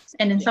disease.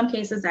 And in some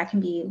cases that can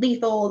be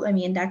lethal. I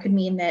mean, that could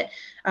mean that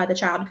the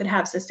child could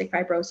have cystic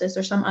fibrosis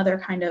or some other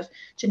kind of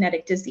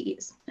genetic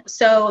disease.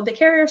 So the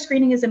carrier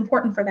screening is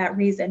important for that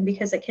reason,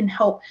 because it can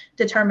help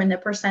determine the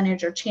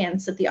percentage or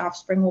chance that the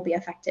offspring will be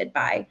affected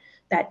by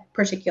that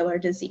particular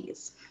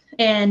disease.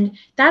 And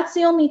that's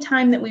the only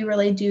time that we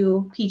really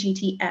do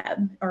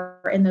PGT-M or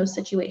in those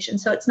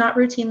situations. So it's not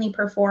routinely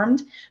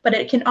performed, but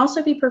it can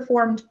also be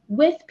performed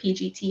with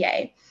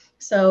PGT-A.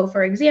 So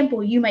for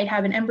example, you might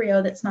have an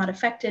embryo that's not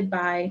affected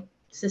by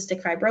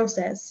cystic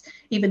fibrosis,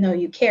 even though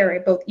you carry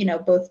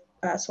both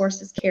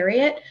sources carry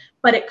it,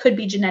 but it could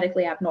be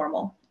genetically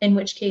abnormal, in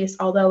which case,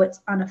 although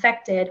it's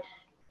unaffected,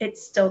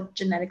 it's still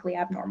genetically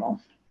abnormal.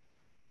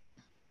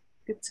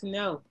 Good to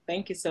know.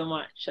 Thank you so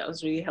much. That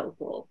was really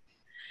helpful.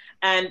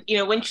 And,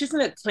 when choosing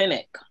a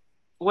clinic,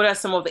 what are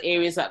some of the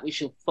areas that we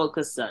should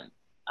focus on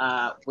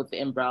with the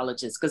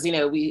embryologist? Because,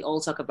 we all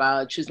talk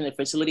about choosing a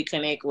fertility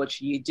clinic. What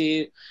should you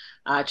do?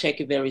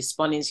 Check if they're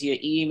responding to your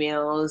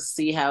emails,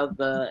 see how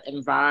the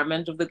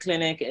environment of the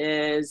clinic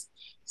is,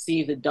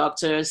 see if the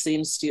doctor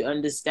seems to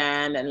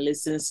understand and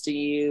listens to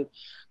you.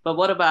 But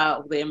what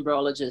about the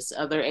embryologist?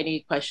 Are there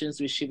any questions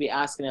we should be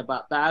asking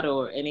about that,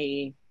 or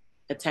any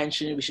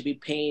attention we should be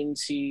paying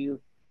to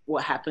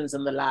what happens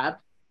in the lab?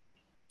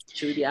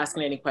 Should we be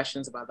asking any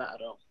questions about that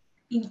at all?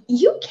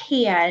 You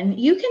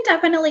can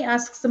definitely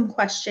ask some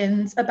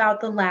questions about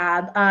the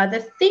lab.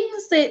 The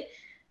things that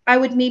I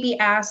would maybe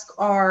ask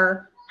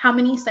are, how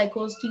many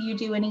cycles do you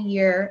do in a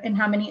year, and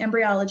how many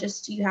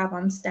embryologists do you have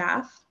on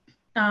staff?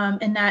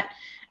 And that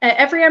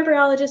every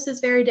embryologist is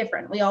very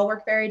different. We all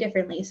work very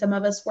differently. Some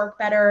of us work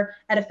better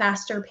at a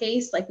faster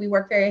pace, like we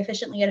work very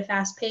efficiently at a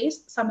fast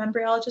pace. Some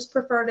embryologists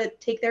prefer to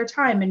take their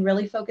time and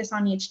really focus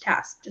on each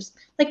task, just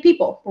like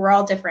people. We're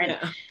all different.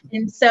 Yeah.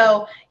 And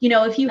so,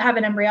 if you have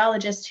an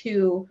embryologist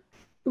who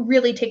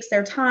really takes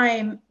their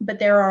time, but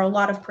there are a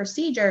lot of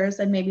procedures,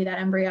 and maybe that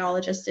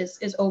embryologist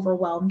is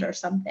overwhelmed or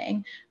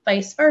something.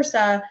 Vice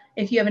versa,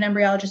 if you have an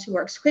embryologist who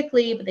works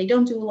quickly, but they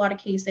don't do a lot of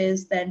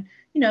cases, then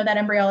that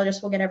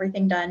embryologist will get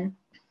everything done.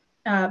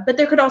 But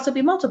there could also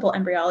be multiple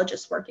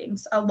embryologists working.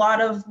 So a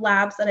lot of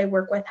labs that I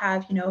work with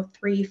have,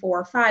 3,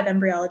 4, 5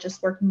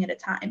 embryologists working at a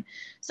time.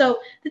 So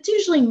that's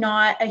usually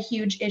not a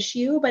huge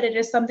issue, but it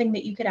is something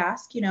that you could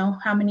ask,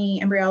 how many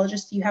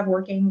embryologists do you have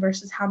working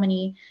versus how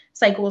many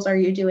cycles are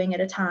you doing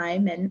at a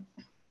time? And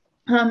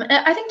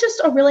I think just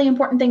a really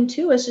important thing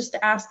too is just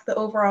to ask the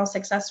overall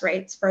success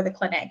rates for the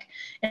clinic.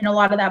 And a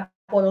lot of that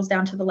boils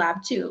down to the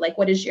lab too. Like,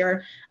 what is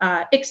your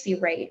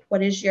ICSI rate?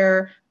 What is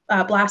your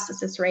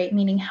blastocyst rate,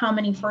 meaning how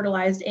many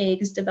fertilized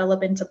eggs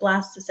develop into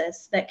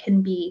blastocysts that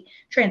can be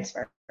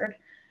transferred.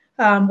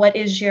 What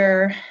is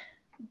your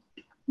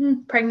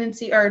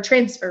pregnancy or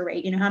transfer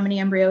rate, how many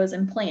embryos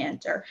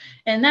implant,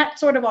 and that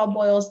sort of all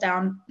boils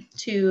down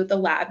to the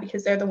lab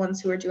because they're the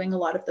ones who are doing a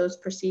lot of those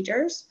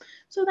procedures.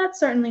 So that's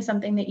certainly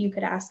something that you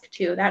could ask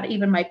too. That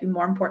even might be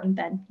more important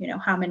than,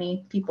 how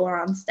many people are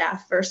on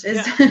staff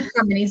versus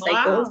how many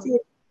cycles. Wow.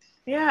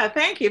 Yeah,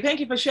 thank you. Thank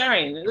you for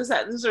sharing.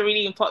 These are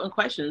really important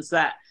questions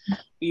that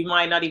we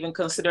might not even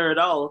consider at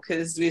all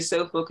because we're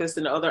so focused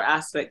on other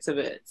aspects of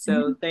it.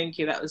 So thank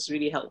you. That was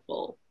really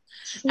helpful.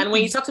 And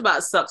when you talked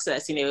about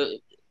success,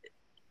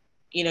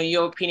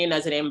 your opinion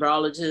as an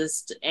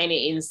embryologist,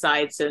 any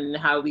insights on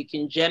how we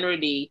can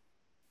generally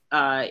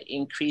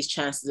increase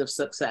chances of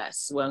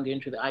success when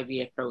going through the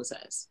IVF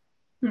process?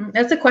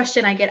 That's a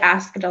question I get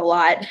asked a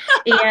lot.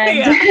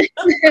 And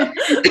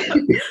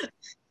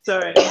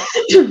Sorry.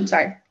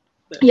 Sorry.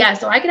 Yeah,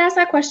 so I get asked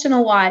that question a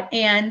lot.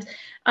 And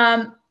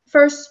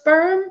for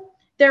sperm,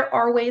 there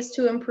are ways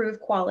to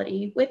improve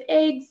quality. With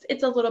eggs,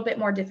 it's a little bit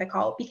more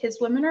difficult because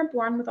women are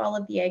born with all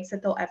of the eggs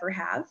that they'll ever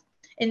have.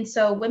 And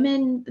so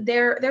women,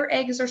 their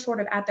eggs are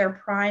sort of at their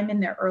prime in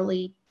their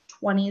early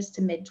 20s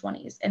to mid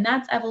 20s. And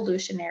that's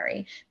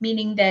evolutionary,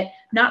 meaning that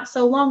not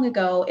so long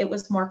ago, it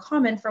was more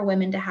common for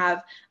women to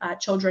have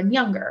children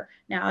younger.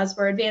 Now, as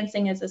we're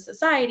advancing as a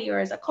society or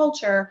as a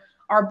culture,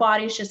 our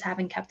bodies just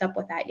haven't kept up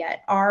with that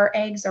yet. Our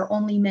eggs are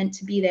only meant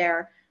to be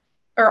there,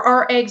 or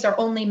our eggs are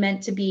only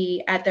meant to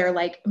be at their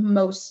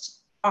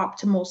most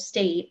optimal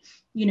state,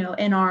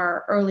 in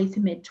our early to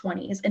mid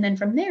 20s. And then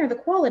from there, the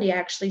quality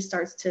actually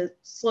starts to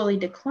slowly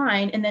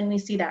decline. And then we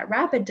see that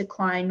rapid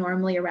decline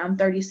normally around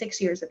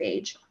 36 years of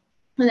age.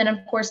 And then, of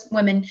course,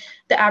 women,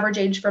 the average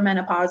age for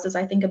menopause is,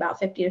 I think, about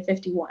 50 to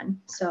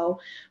 51. So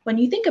when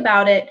you think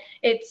about it,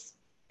 it's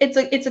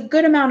a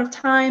good amount of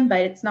time,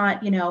 but it's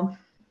not,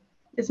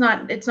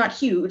 it's not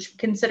huge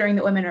considering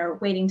that women are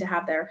waiting to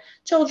have their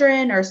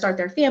children or start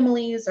their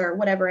families or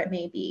whatever it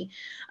may be.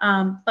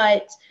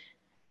 But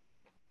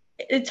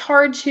it's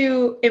hard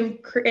to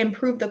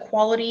improve the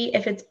quality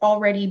if it's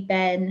already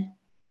been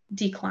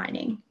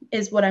declining,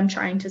 is what I'm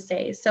trying to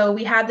say. So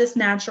we have this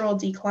natural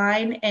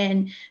decline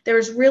and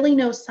there's really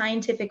no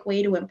scientific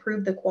way to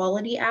improve the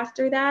quality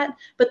after that,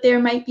 but there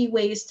might be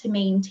ways to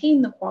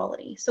maintain the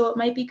quality. So it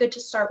might be good to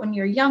start when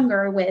you're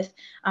younger with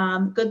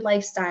good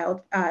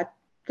lifestyle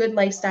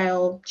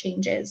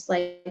changes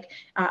like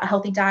a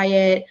healthy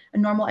diet, a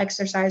normal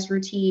exercise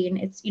routine.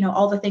 It's,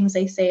 all the things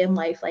they say in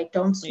life, like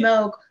don't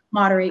smoke,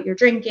 moderate your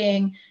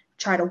drinking,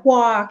 try to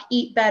walk,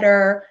 eat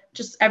better,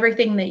 just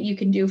everything that you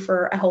can do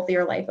for a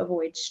healthier life.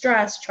 Avoid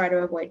stress, try to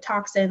avoid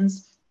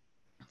toxins.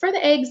 For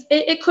the eggs,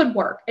 it could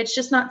work. It's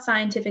just not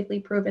scientifically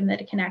proven that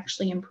it can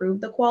actually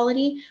improve the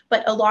quality,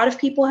 but a lot of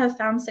people have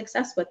found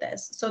success with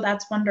this. So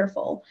that's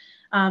wonderful.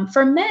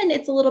 For men,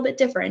 it's a little bit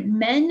different.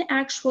 Men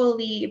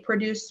actually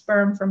produce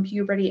sperm from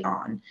puberty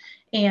on.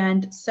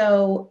 And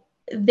so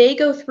they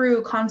go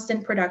through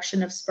constant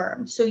production of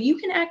sperm. So you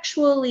can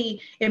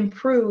actually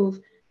improve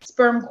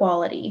sperm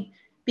quality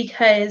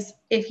because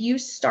if you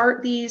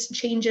start these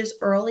changes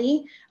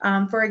early,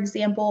 for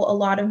example, a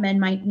lot of men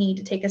might need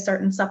to take a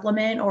certain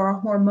supplement or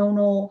a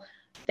hormonal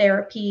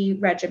therapy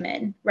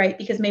regimen, right?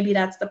 Because maybe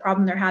that's the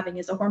problem they're having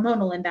is a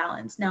hormonal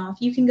imbalance. Now,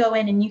 if you can go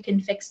in and you can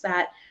fix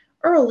that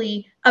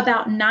early,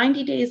 about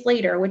 90 days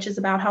later, which is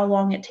about how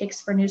long it takes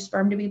for new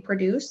sperm to be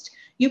produced,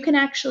 you can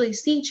actually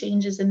see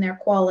changes in their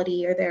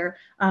quality or their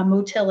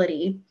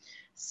motility.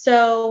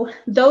 So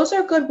those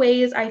are good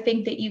ways, I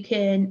think, that you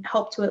can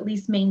help to at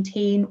least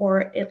maintain,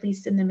 or at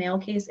least in the male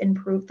case,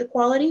 improve the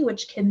quality,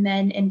 which can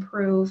then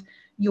improve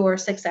your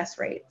success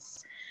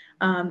rates.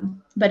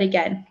 But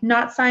again,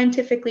 not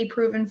scientifically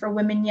proven for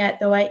women yet,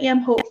 though I am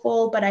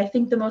hopeful. But I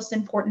think the most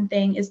important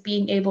thing is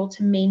being able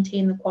to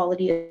maintain the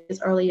quality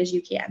as early as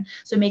you can.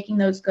 So making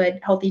those good,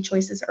 healthy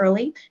choices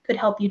early could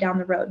help you down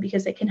the road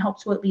because it can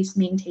help to at least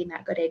maintain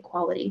that good egg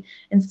quality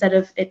instead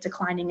of it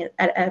declining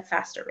at a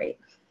faster rate.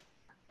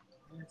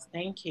 Yes,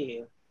 thank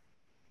you.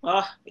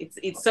 Oh,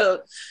 it's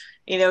so,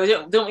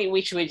 don't we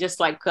wish we were just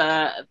like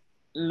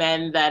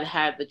men that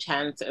had the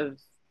chance of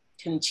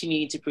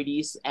continue to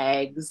produce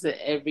eggs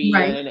every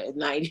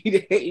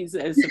 90 days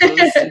as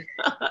opposed to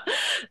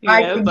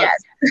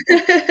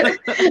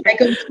I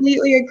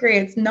completely agree.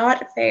 It's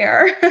not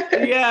fair.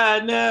 Yeah,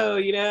 no,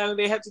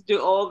 they have to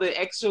do all the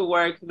extra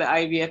work for the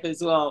IVF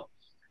as well.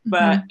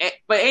 But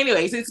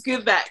anyways, it's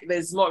good that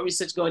there's more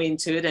research going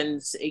into it.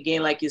 And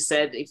again, like you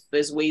said, if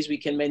there's ways we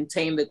can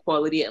maintain the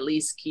quality, at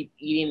least keep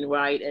eating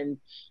right, and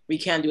we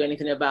can't do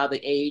anything about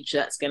the age,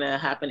 that's going to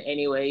happen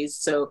anyways.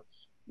 So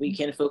we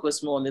can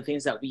focus more on the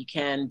things that we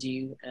can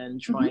do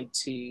and try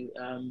to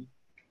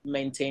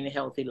maintain a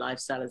healthy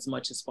lifestyle as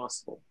much as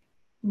possible.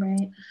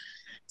 Right.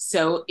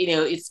 So,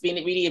 it's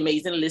been really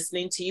amazing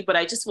listening to you, but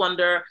I just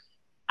wonder,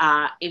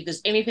 if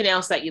there's anything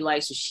else that you'd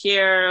like to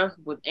share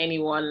with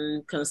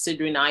anyone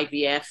considering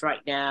IVF right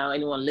now,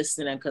 anyone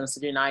listening and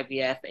considering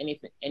IVF,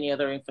 any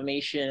other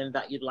information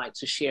that you'd like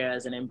to share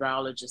as an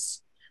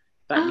embryologist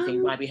that you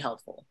think might be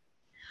helpful?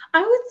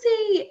 I would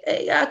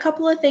say a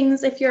couple of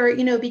things. If you're,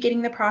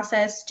 beginning the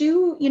process,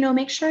 do,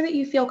 make sure that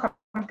you feel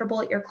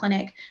comfortable at your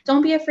clinic.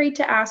 Don't be afraid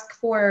to ask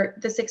for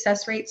the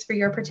success rates for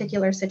your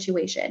particular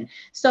situation.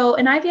 So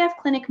an IVF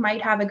clinic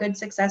might have a good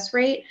success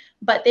rate,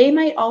 but they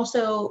might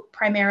also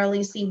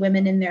primarily see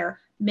women in their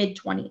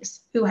mid-20s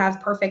who have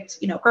perfect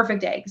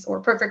eggs or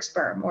perfect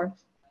sperm.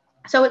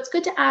 So it's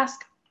good to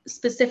ask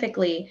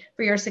specifically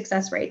for your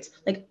success rates.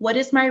 Like, what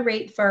is my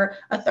rate for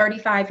a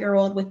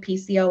 35-year-old with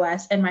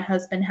PCOS and my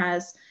husband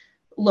has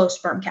low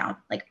sperm count?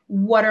 Like,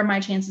 what are my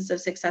chances of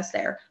success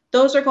there?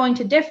 Those are going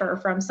to differ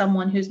from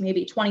someone who's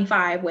maybe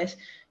 25 with,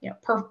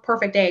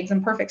 perfect eggs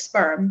and perfect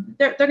sperm.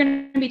 They're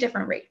going to be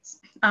different rates.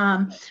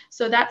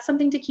 So that's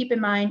something to keep in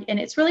mind. And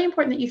it's really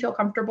important that you feel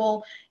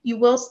comfortable. You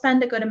will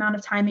spend a good amount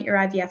of time at your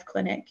IVF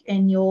clinic,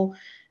 and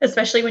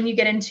especially when you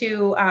get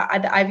into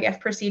the IVF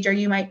procedure,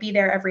 you might be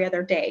there every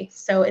other day.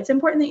 So it's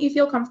important that you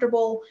feel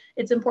comfortable.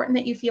 It's important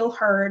that you feel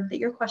heard, that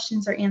your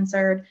questions are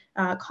answered.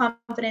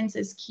 Confidence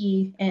is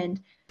key.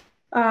 And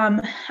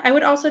I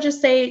would also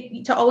just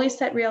say to always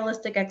set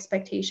realistic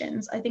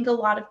expectations. I think a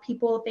lot of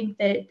people think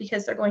that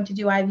because they're going to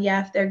do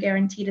IVF, they're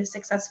guaranteed a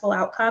successful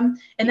outcome.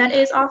 And that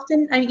is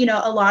often,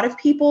 a lot of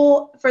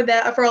people, for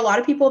a lot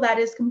of people, that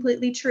is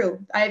completely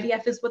true.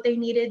 IVF is what they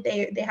needed.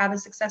 They have a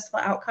successful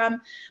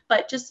outcome,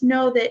 but just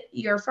know that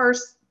your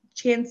first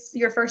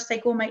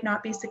cycle might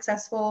not be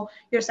successful.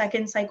 Your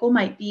second cycle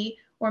might be,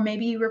 or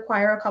maybe you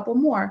require a couple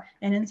more.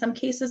 And in some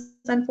cases,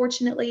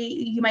 unfortunately,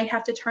 you might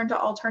have to turn to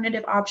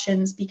alternative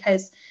options,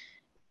 because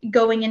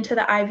going into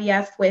the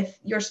IVF with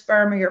your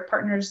sperm or your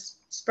partner's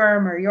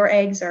sperm or your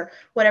eggs or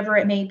whatever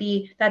it may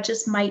be, that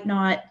just might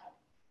not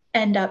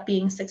end up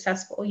being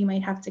successful. You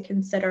might have to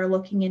consider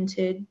looking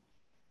into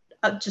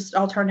just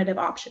alternative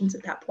options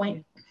at that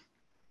point.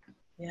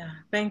 Yeah,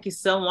 thank you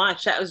so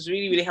much. That was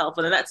really, really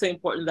helpful. And that's so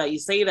important that you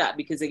say that,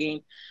 because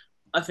again,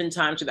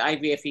 oftentimes with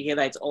IVF, you hear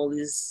that it's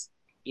always,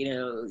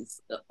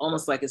 it's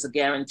almost like it's a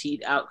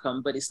guaranteed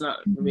outcome, but it's not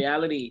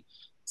reality.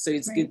 So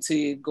it's good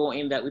to go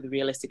in that with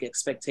realistic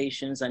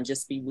expectations and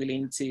just be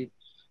willing to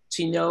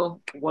know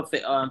what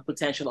the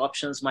potential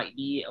options might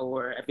be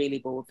or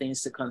available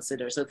things to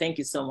consider. So thank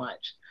you so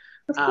much.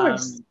 Of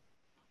course.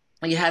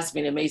 It has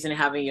been amazing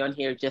having you on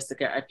here,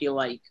 Jessica. I feel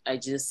like I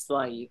just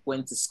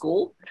went to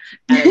school,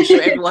 and I'm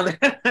sure everyone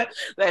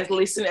that's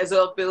listening as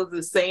well feels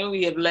the same.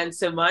 We have learned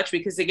so much,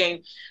 because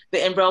again,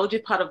 the embryology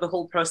part of the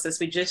whole process,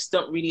 we just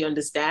don't really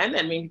understand.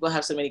 And many people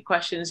have so many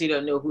questions, you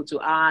don't know who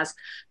to ask.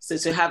 So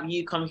to have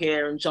you come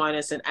here and join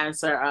us and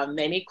answer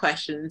many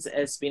questions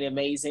has been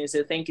amazing.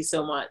 So thank you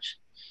so much.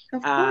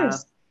 Of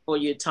course. For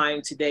your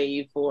time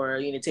today, for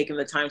taking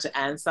the time to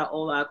answer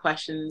all our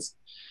questions,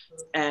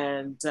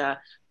 and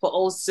for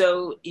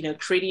also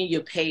creating your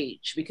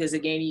page, because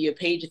again, your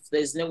page, if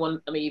there's anyone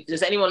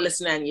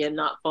listening and you're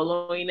not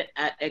following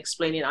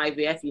Explaining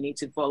IVF, you need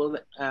to follow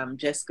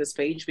Jessica's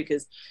page,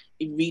 because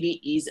it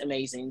really is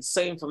amazing,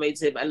 so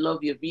informative. I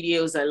love your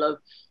videos. I love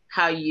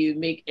how you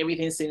make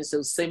everything seem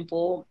so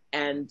simple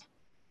and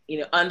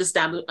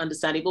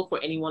understandable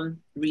for anyone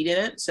reading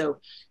it.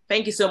 So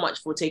thank you so much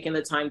for taking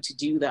the time to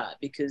do that,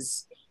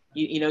 because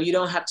you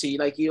don't have to, you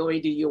already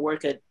do your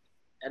work at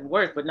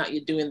work, but now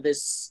you're doing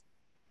this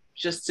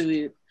just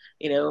to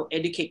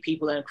educate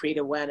people and create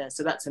awareness.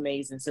 So that's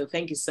amazing. So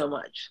thank you so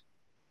much.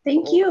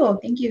 Thank you.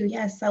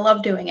 Yes, I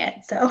love doing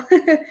it. So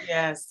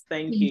yes,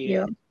 thank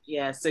you.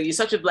 Yeah, so you're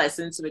such a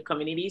blessing to the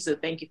community. So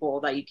thank you for all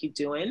that you keep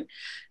doing.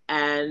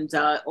 And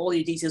all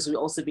your details will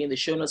also be in the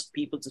show notes for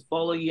people to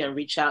follow you and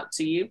reach out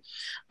to you.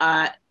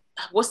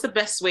 What's the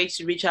best way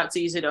to reach out to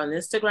you? Is it on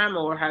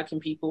Instagram, or how can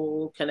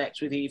people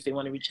connect with you if they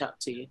want to reach out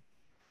to you?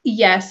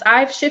 Yes,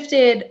 I've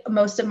shifted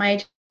most of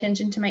my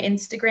attention to my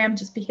Instagram,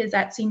 just because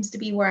that seems to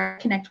be where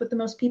I connect with the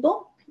most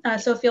people.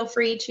 So feel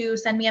free to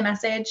send me a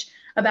message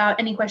about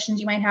any questions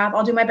you might have.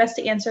 I'll do my best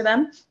to answer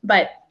them,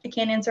 but I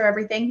can't answer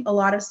everything. A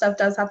lot of stuff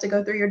does have to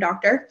go through your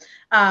doctor.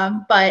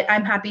 But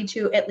I'm happy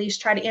to at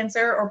least try to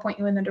answer or point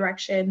you in the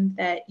direction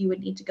that you would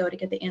need to go to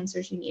get the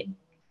answers you need.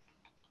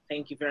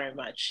 Thank you very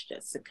much,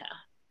 Jessica.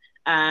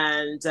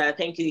 And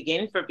thank you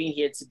again for being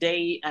here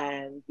today.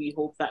 And we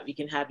hope that we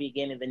can have you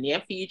again in the near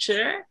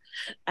future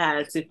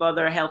to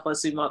further help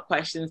us with more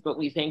questions. But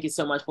we thank you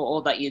so much for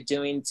all that you're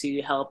doing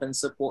to help and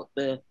support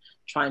the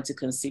Trying to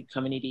Conceive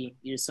community.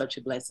 You're such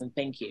a blessing.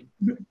 Thank you.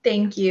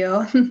 Thank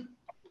you.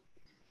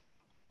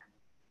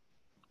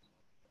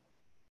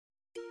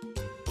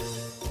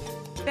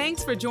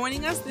 Thanks for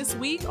joining us this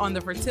week on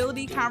the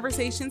Fertility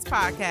Conversations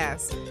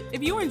podcast.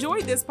 If you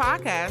enjoyed this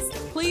podcast,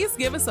 please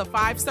give us a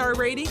 5-star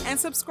rating and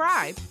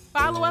subscribe.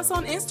 Follow us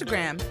on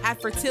Instagram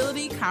at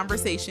Fertility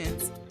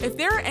Conversations. If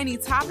there are any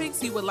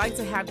topics you would like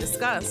to have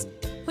discussed,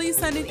 please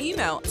send an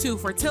email to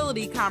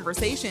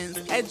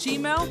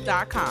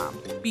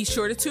fertilityconversations@gmail.com. Be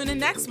sure to tune in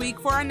next week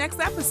for our next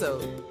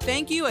episode.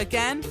 Thank you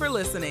again for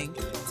listening.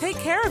 Take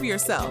care of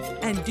yourself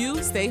and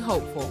do stay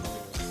hopeful.